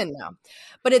likes women now.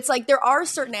 But it's like, there are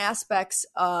certain aspects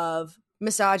of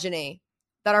misogyny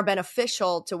that are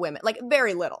beneficial to women, like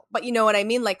very little, but you know what I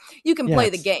mean? Like, you can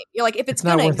play the game. You're like, if it's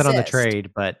not worth exist, it on the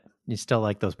trade, but you still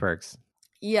like those perks.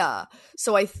 Yeah.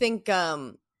 So I think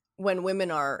when women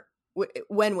are,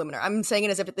 I'm saying it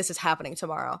as if this is happening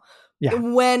tomorrow. Yeah.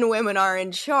 When women are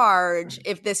in charge,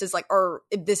 if this is like, or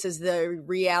if this is the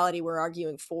reality we're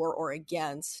arguing for or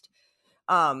against,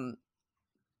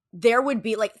 there would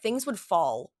be like, things would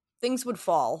fall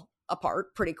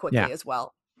apart pretty quickly as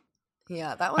well.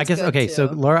 Yeah, that one's I guess, good okay, too. so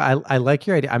Laura, I like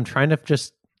your idea. I'm trying to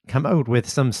just come out with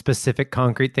some specific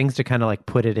concrete things to kind of like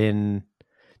put it in,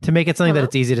 to make it something that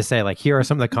it's easy to say, like, here are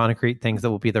some of the concrete things that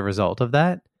will be the result of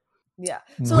that. Yeah.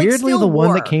 So weirdly, like, the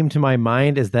one that came to my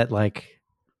mind is that like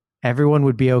everyone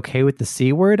would be okay with the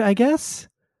C word, I guess.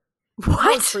 What?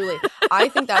 Oh, truly. I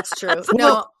think that's true.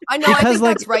 No, I know. I think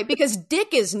that's right, because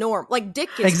dick is norm. Like, dick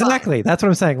is exactly. fine. That's what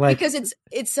I'm saying. Like, because it's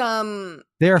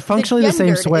they are functionally the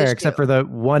same swear, issue. except for the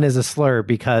one is a slur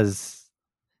because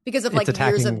of like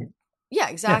years of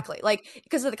exactly. Yeah. Like,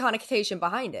 because of the connotation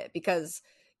behind it. Because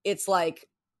it's like,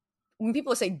 when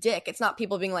people say dick, it's not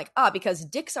people being like, because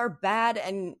dicks are bad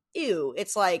and ew.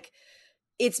 It's like,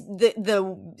 it's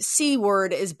the C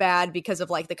word is bad because of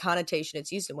like the connotation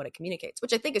it's used and what it communicates,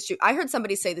 which I think is true. I heard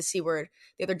somebody say the C word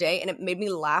the other day, and it made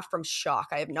me laugh from shock.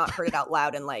 I have not heard it out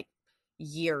loud in like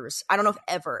years. I don't know if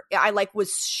ever. I like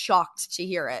was shocked to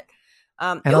hear it.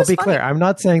 And I'll be clear, I'm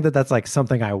not saying that that's like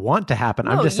something I want to happen.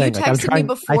 No, I'm just saying, you like, I'm texted trying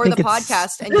me before the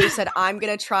podcast, and you said, I'm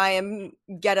going to try and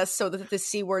get us so that the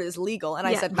C word is legal. And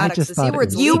I said, Maddox, the C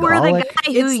word's legal. You were the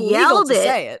guy who yelled it.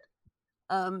 Say it.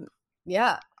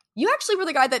 Yeah. You actually were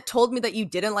the guy that told me that you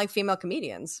didn't like female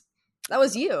comedians. That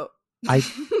was you.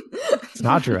 It's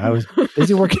not true. I was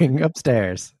busy working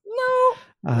upstairs.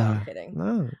 No, I'm kidding.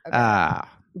 No. Okay.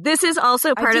 This is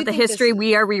also part of the history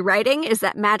we are rewriting, is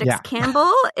that Maddox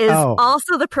Campbell is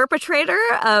also the perpetrator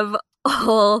of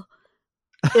all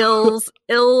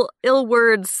ill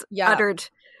words uttered.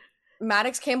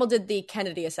 Maddox Campbell did the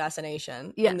Kennedy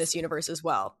assassination in this universe as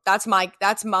well. That's my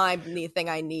thing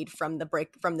I need from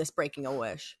this Breaking a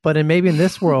Wish. But maybe in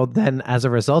this world, then as a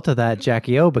result of that,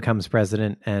 Jackie O becomes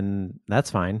president, and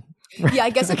that's fine. Yeah, I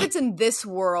guess if it's in this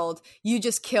world, you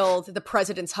just killed the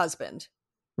president's husband.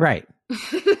 Right.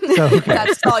 So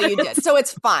that's all you did. So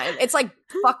it's fine. It's like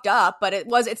fucked up, but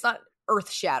it's not earth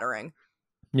shattering.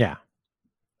 Yeah.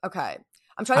 Okay.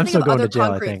 I'm trying to think of other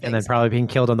concrete things. And then probably being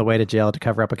killed on the way to jail to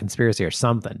cover up a conspiracy or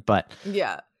something. But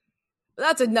yeah,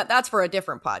 that's for a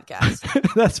different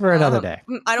podcast. That's for another day.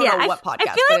 I don't know what podcast.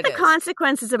 I feel like the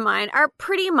consequences of mine are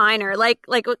pretty minor. Like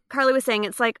what Carly was saying,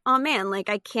 it's like, oh man, like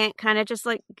I can't kind of just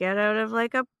like get out of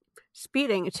like a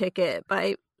speeding ticket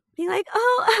by being like,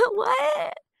 oh,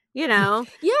 what? You know?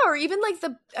 Yeah, or even like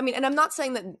and I'm not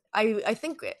saying that I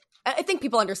think I think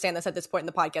people understand this at this point in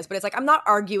the podcast, but it's like, I'm not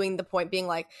arguing the point being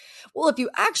like, well, if you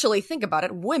actually think about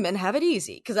it, women have it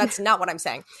easy, because that's not what I'm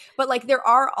saying. But like, there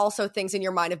are also things in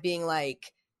your mind of being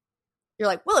like, you're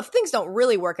like, well, if things don't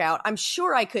really work out, I'm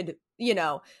sure I could, you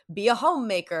know, be a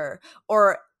homemaker,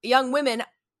 or young women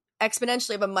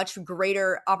exponentially have a much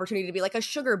greater opportunity to be like a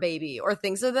sugar baby or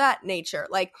things of that nature.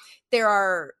 Like, there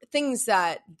are things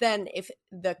that then if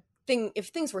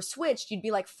things were switched, you'd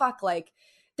be like, fuck, like,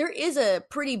 there is a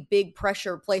pretty big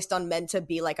pressure placed on men to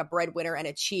be like a breadwinner and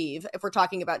achieve, if we're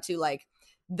talking about to like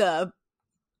the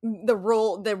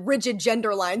rigid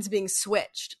gender lines being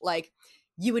switched. Like,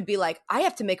 you would be like, I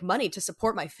have to make money to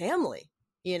support my family,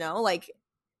 you know, like,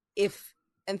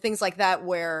 and things like that,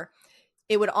 where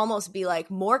it would almost be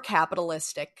like more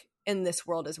capitalistic in this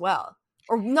world as well.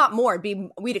 Or not more,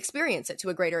 we'd experience it to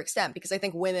a greater extent, because I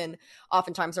think women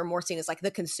oftentimes are more seen as like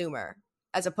the consumer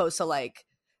as opposed to like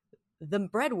the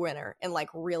breadwinner in like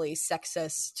really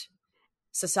sexist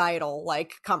societal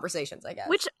like conversations, I guess.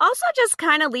 Which also just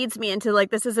kind of leads me into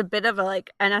like, this is a bit of a like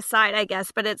an aside, I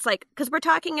guess, but it's like, because we're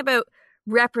talking about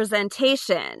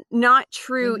representation, not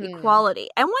true equality.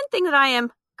 And one thing that I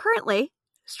am currently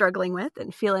struggling with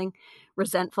and feeling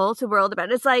resentful to the world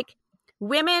about is like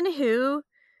women who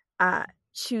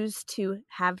choose to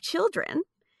have children.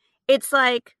 It's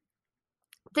like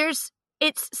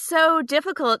it's so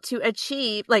difficult to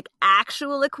achieve like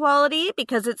actual equality,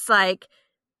 because it's like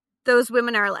those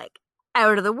women are like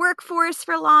out of the workforce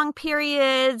for long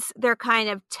periods. They're kind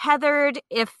of tethered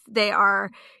if they are,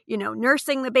 you know,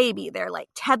 nursing the baby. They're like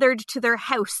tethered to their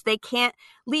house. They can't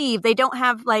leave. They don't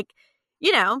have like,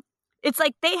 you know, it's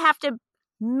like they have to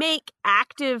make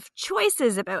active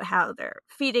choices about how they're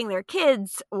feeding their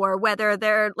kids, or whether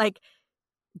they're like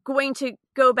going to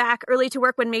go back early to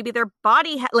work when maybe their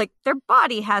body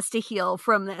has to heal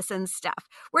from this and stuff.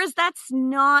 Whereas that's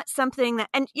not something that,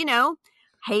 and you know,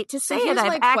 hate to say it,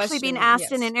 I've actually been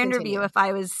asked in an interview if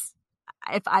I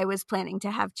was planning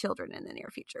to have children in the near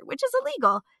future, which is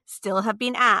illegal, still have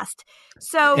been asked.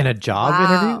 So in a job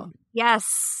interview?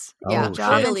 Yes. Oh, Yeah,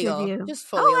 job illegal. interview. Just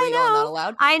fully illegal, not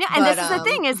allowed. I know. And But, this is the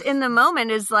thing, is in the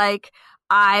moment is like,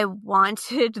 I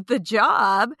wanted the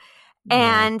job,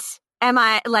 and am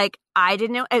I like, I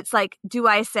didn't know. It's like, do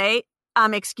I say,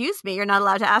 excuse me, you're not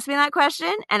allowed to ask me that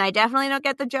question, and I definitely don't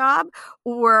get the job?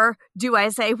 Or do I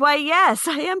say, why, yes,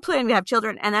 I am planning to have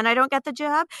children, and then I don't get the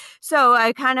job? So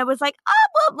I kind of was like,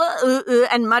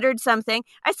 and muttered something.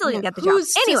 I still didn't get the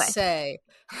Who's job. Anyway. to say?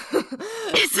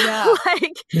 It's Yeah.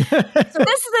 like, So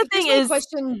this is the thing, here's my is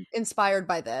question inspired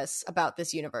by this, about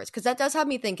this universe, because that does have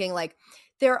me thinking like,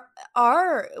 there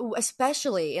are,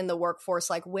 especially in the workforce,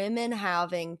 like women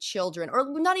having children,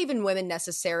 or not even women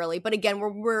necessarily, but again,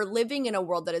 we're living in a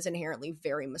world that is inherently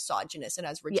very misogynist and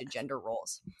has rigid gender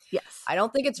roles. yes. I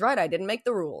don't think it's right. I didn't make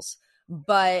the rules.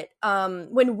 But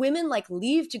when women like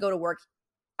leave to go to work,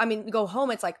 I mean, go home,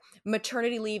 it's like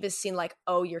maternity leave is seen like,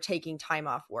 oh, you're taking time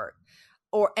off work.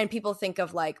 And people think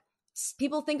of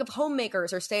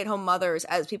homemakers or stay-at-home mothers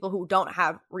as people who don't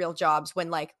have real jobs, when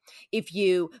like, if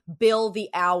you bill the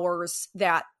hours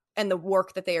that and the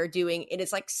work that they are doing, it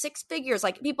is like six figures.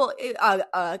 Like, people,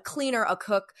 a cleaner, a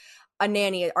cook, a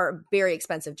nanny are very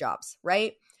expensive jobs,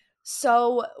 right?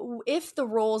 So if the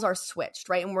roles are switched,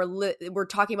 right, and we're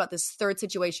talking about this third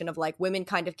situation of like, women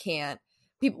kind of can't,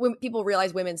 people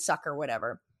realize women suck or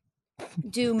whatever.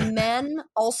 Do men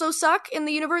also suck in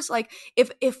the universe? Like,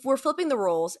 if we're flipping the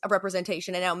roles of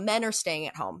representation, and now men are staying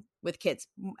at home with kids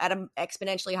at an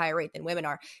exponentially higher rate than women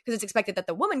are, because it's expected that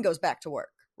the woman goes back to work,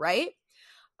 right?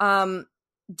 Are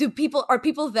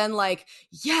people then like,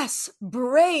 yes,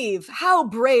 brave, how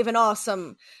brave and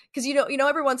awesome? Because you know,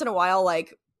 every once in a while,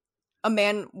 like, a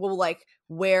man will like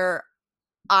wear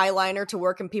eyeliner to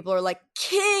work, and people are like,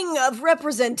 king of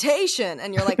representation,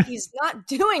 and you're like, he's not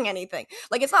doing anything.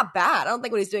 Like, it's not bad. I don't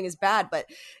think what he's doing is bad, but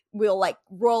we'll like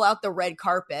roll out the red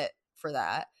carpet for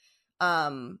that.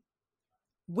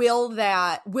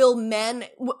 Will men,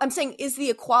 I'm saying, is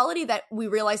the equality that we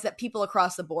realize that people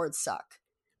across the board suck,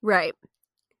 Right.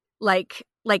 Like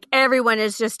everyone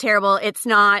is just terrible. It's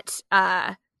not,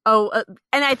 and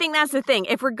I think that's the thing.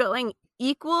 If we're going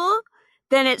equal,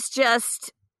 then it's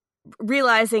just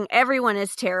realizing everyone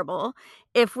is terrible.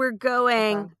 If we're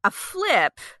going a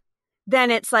flip,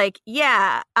 then it's like,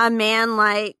 yeah, a man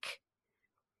like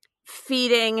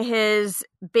feeding his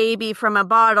baby from a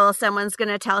bottle, someone's going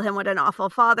to tell him what an awful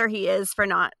father he is for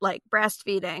not like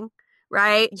breastfeeding,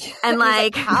 right? And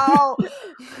like how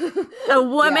a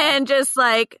woman just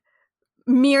like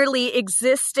merely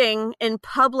existing in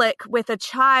public with a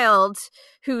child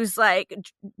who's like,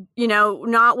 you know,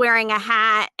 not wearing a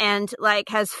hat and like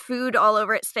has food all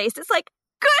over its face. It's like,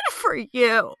 Good for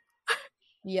you.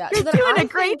 Yeah, You're then doing I a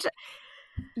great think job.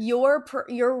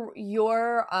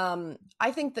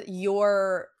 I think that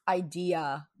your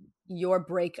idea, your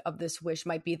break of this wish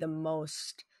might be the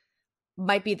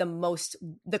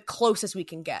closest we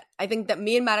can get. I think that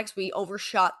me and Maddox, we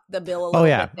overshot the bill a little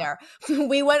bit there.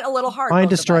 We went a little hard. Mine both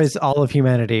of us. destroys all of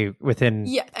humanity within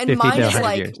Yeah, and 50 mine to is 100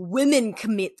 like years. women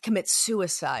commit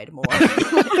suicide more.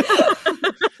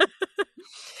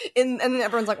 And then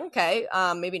everyone's like, okay,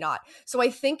 maybe not. So I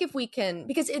think if we can,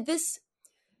 because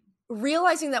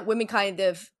realizing that women kind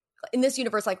of, in this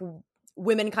universe, like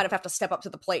women kind of have to step up to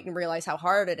the plate and realize how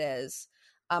hard it is,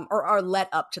 or are let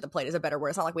up to the plate is a better word.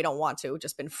 It's not like we don't want to,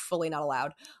 just been fully not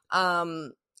allowed.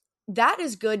 That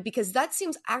is good because that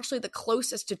seems actually the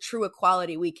closest to true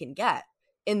equality we can get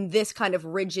in this kind of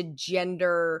rigid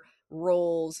gender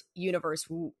roles universe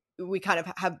we kind of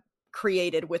have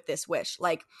created with this wish.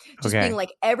 Like just being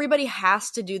like, everybody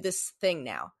has to do this thing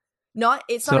now.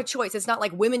 It's not a choice. It's not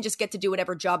like women just get to do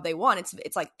whatever job they want.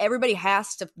 It's like everybody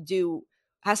has to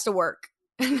work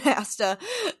and has to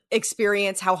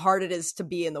experience how hard it is to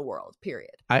be in the world,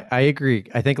 period. I agree.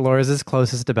 I think Laura's is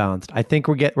closest to balanced. I think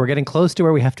we're getting close to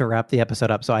where we have to wrap the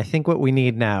episode up. So I think what we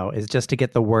need now is just to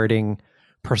get the wording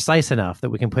precise enough that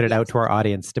we can put it out to our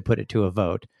audience to put it to a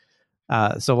vote.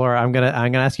 So Laura, I'm gonna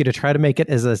ask you to try to make it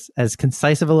as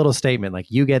concise of a little statement, like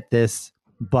you get this,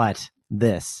 but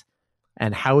this.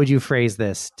 And how would you phrase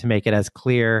this to make it as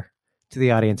clear to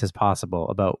the audience as possible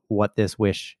about what this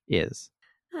wish is?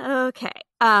 Okay.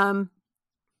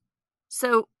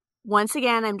 So once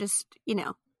again, I'm just,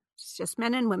 it's just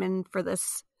men and women for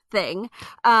this thing.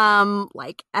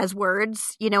 Like as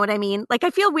words, you know what I mean? Like I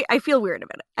feel weird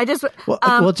about it. I just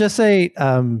we'll just say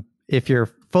if you're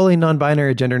fully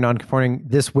non-binary, gender non-conforming,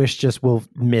 this wish just will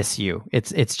miss you.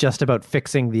 It's just about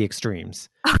fixing the extremes.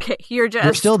 Okay, you're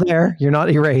still there. You're not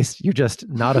erased. You're just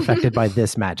not affected by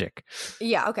this magic.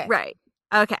 Yeah. Okay. Right.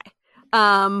 Okay.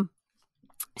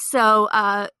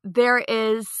 So there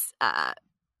is.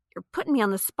 You're putting me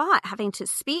on the spot, having to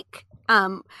speak.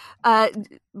 It's a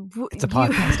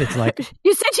podcast. It's like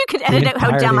you said you could edit out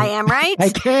how dumb I am, right? I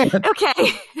can.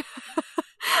 Okay.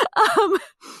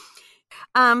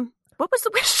 What was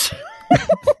the wish?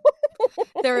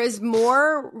 There is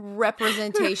more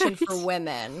representation for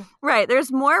women. Right.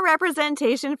 There's more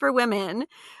representation for women,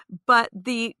 but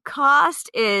the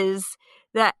cost is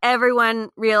that everyone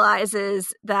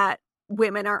realizes that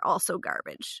women are also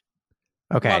garbage.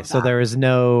 Okay, so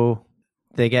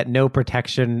they get no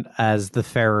protection as the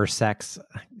fairer sex.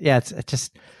 Yeah, it's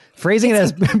just phrasing it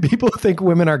as people think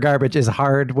women are garbage is a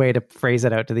hard way to phrase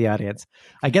it out to the audience.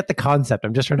 I get the concept.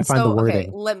 I'm just trying to find the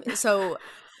wording. Okay, so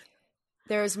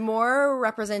there's more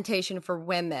representation for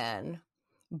women,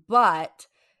 but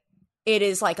it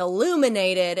is like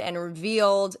illuminated and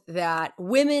revealed that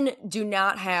women do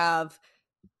not have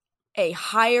a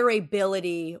higher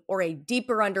ability or a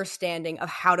deeper understanding of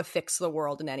how to fix the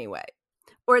world in any way.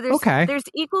 Or there's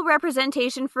equal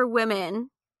representation for women,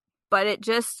 but it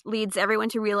just leads everyone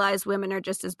to realize women are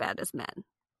just as bad as men.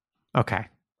 Okay.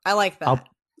 I like that.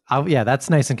 Yeah, that's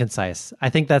nice and concise. I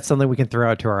think that's something we can throw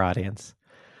out to our audience.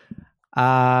 Which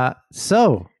I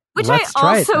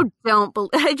also don't believe.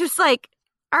 I just like,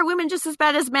 are women just as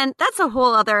bad as men? That's a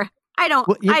whole other. I don't.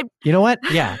 Well, you know what?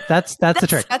 Yeah, that's the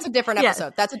trick. That's a different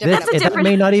episode. That's a different episode. That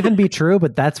may not even be true,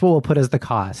 but that's what we'll put as the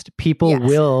cost. People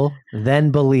will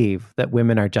then believe that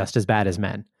women are just as bad as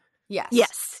men.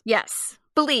 Yes.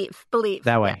 Believe.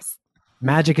 That way. Yes.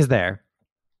 Magic is there.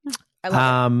 I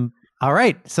love it. All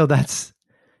right. So that's,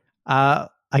 I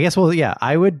guess,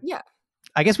 I would. Yeah.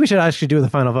 I guess we should actually do the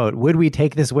final vote. Would we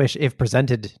take this wish if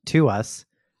presented to us?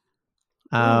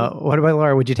 What about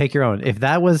Laura? Would you take your own? If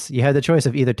that was, you had the choice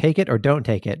of either take it or don't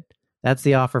take it. That's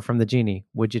the offer from the genie.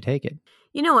 Would you take it?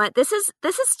 You know what? This is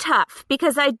tough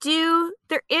because I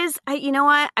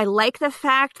like the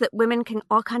fact that women can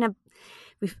all kind of,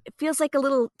 it feels like a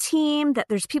little team, that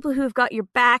there's people who have got your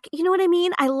back. You know what I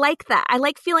mean? I like that. I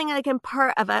like feeling like I'm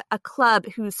part of a club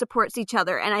who supports each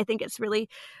other. And I think it's really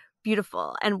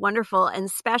beautiful and wonderful and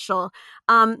special.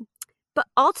 But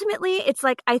ultimately, it's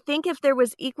like, I think if there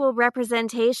was equal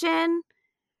representation,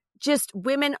 just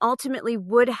women ultimately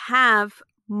would have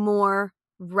more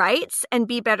rights and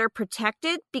be better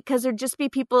protected because there'd just be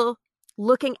people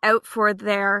looking out for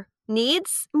their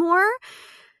needs more.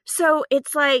 So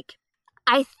it's like,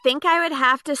 I think I would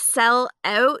have to sell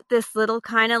out this little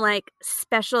kind of like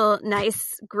special,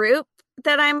 nice group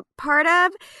that I'm part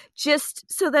of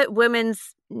just so that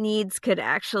women's needs could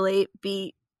actually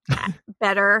be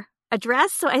better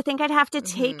addressed. So I think I'd have to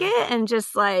take it and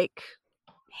just like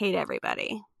hate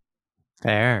everybody.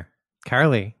 Fair.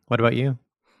 Carly, what about you?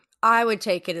 I would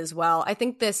take it as well. I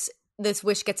think this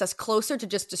wish gets us closer to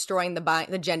just destroying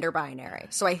the gender binary.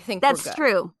 So I think That's we're good.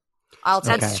 true. I'll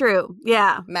take That's it. true.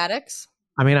 Yeah. Maddox?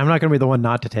 I mean, I'm not going to be the one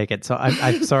not to take it. So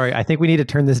I'm sorry. I think we need to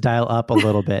turn this dial up a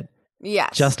little bit.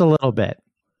 Yes. Just a little bit.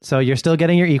 So you're still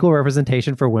getting your equal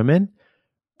representation for women,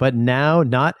 but now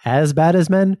not as bad as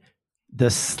men. The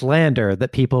slander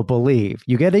that people believe.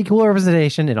 You get equal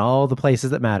representation in all the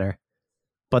places that matter,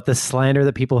 but the slander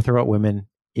that people throw at women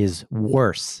is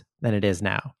worse than it is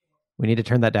now. We need to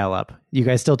turn that dial up. You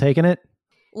guys still taking it?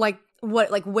 Like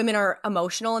what? Like women are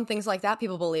emotional and things like that?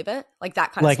 People believe it? Like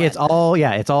that kind Like of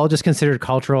slander. it's all just considered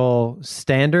cultural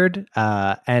standard,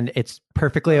 and it's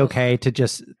perfectly okay to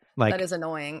just like that is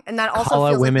annoying. And that also call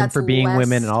feels out women like that's for being less,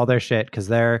 women and all their shit because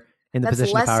they're in the that's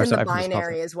position less of power. in So the everyone's binary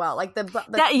responsible. as well. Like the thing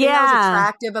that was yeah.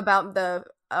 attractive about the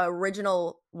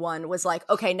original one was like,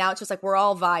 okay, now it's just like we're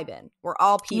all vibing. We're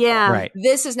all people. Yeah. Right.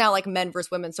 This is now like men versus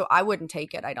women, so I wouldn't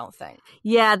take it, I don't think.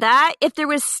 Yeah, that if there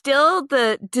was still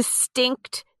the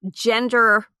distinct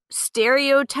gender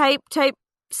stereotype type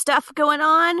stuff going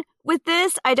on with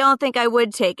this, I don't think I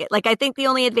would take it. Like, I think the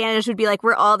only advantage would be like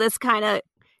we're all this kind of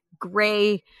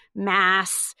gray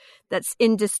mass that's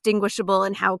indistinguishable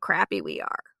in how crappy we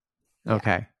are.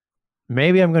 Okay.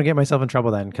 Maybe I'm going to get myself in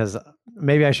trouble then because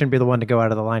maybe I shouldn't be the one to go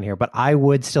out of the line here, but I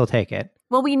would still take it.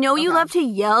 Well, we know you Okay. love to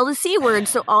yell the C word,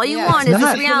 so all you Yeah, want it's is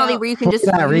not this reality for where you can just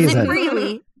that use reason. it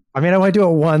freely. I mean, I might do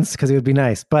it once because it would be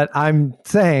nice, but I'm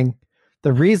saying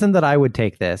the reason that I would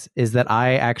take this is that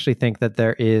I actually think that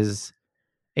there is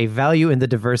a value in the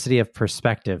diversity of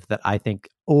perspective that I think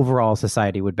overall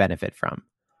society would benefit from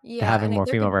to having and more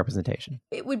there female could- representation.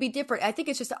 It would be different. I think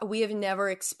it's just we have never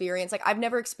experienced, like I've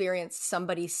never experienced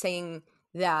somebody saying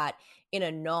that in a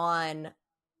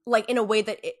in a way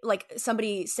that like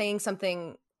somebody saying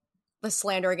something, the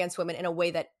slander against women in a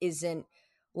way that isn't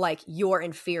like you're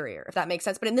inferior, if that makes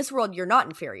sense. But in this world, you're not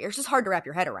inferior. It's just hard to wrap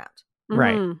your head around.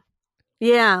 Right. Mhm.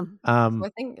 Yeah. So I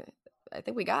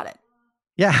think we got it.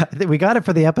 Yeah, we got it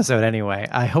for the episode anyway.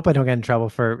 I hope I don't get in trouble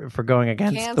for going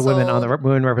against the women on the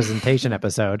women representation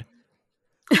episode.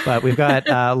 But we've got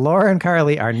Laura and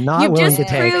Carly are not You've willing just to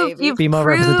take proved, you've female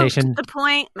proved representation. the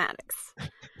point, Maddox.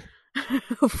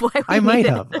 of why we I might need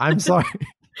it. have. I'm sorry.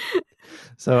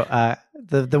 So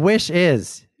the wish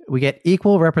is we get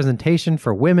equal representation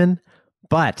for women,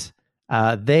 but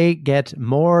they get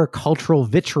more cultural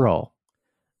vitriol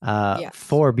Yes.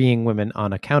 for being women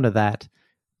on account of that.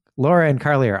 Laura and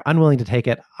Carly are unwilling to take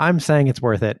it. I'm saying it's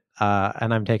worth it,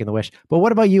 and I'm taking the wish. But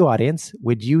what about you, audience?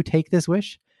 Would you take this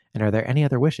wish? And are there any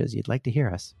other wishes you'd like to hear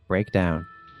us break down?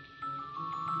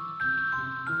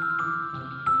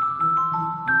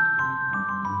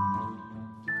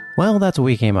 Well, that's what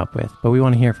we came up with, but we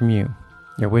want to hear from you.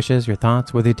 Your wishes, your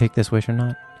thoughts, whether you take this wish or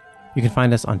not. You can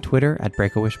find us on Twitter at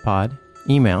BreakAWishPod,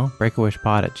 email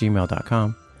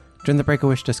breakawishpod@gmail.com, join the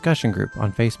Break-A-Wish discussion group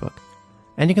on Facebook.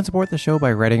 And you can support the show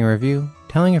by writing a review,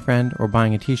 telling a friend, or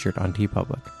buying a t-shirt on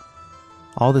TeePublic.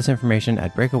 All this information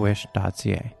at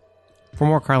breakawish.ca. For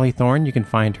more Carly Thorne, you can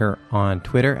find her on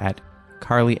Twitter at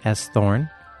Carly S. Thorne,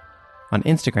 on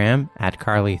Instagram at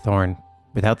Carly Thorne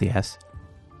without the S,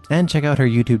 and check out her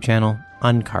YouTube channel,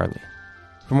 UnCarly.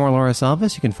 For more Laura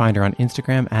Salvis, you can find her on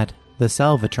Instagram at The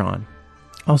Salvatron.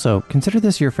 Also, consider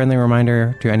this your friendly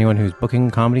reminder to anyone who's booking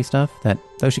comedy stuff that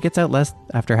though she gets out less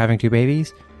after having 2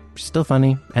 babies, she's still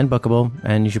funny and bookable,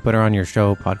 and you should put her on your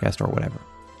show, podcast, or whatever.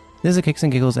 This is a Kicks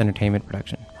and Giggles entertainment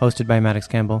production, hosted by Maddox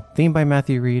Campbell, themed by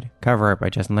Matthew Reed, cover art by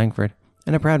Justin Langford,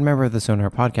 and a proud member of the Sonar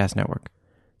Podcast Network.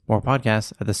 More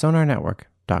podcasts at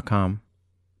thesonarnetwork.com.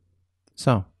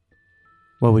 So,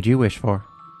 what would you wish for?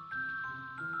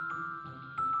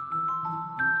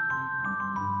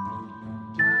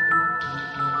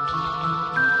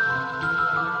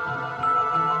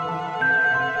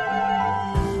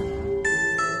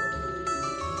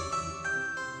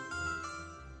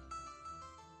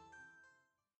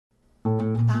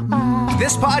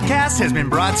 This podcast has been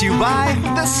brought to you by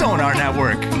the Sonar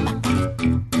Network.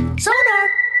 Sonar!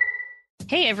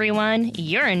 Hey everyone,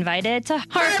 you're invited to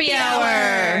Harpy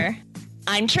Hour!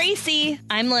 I'm Tracy.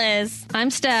 I'm Liz. I'm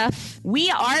Steph.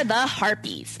 We are the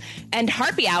Harpies, and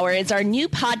Harpy Hour is our new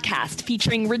podcast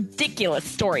featuring ridiculous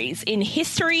stories in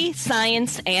history,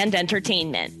 science, and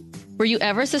entertainment. Were you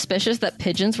ever suspicious that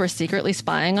pigeons were secretly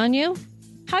spying on you?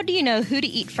 How do you know who to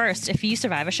eat first if you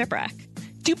survive a shipwreck?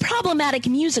 Do problematic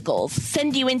musicals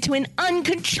send you into an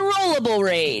uncontrollable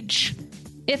rage?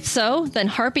 If so, then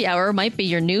Harpy Hour might be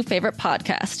your new favorite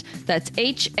podcast. That's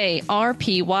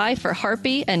HARPY for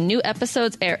Harpy, and new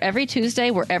episodes air every Tuesday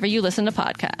wherever you listen to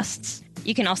podcasts.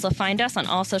 You can also find us on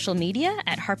all social media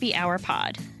at Harpy Hour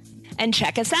Pod. And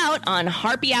check us out on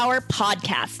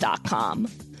harpyhourpodcast.com.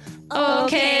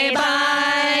 Okay,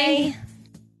 bye.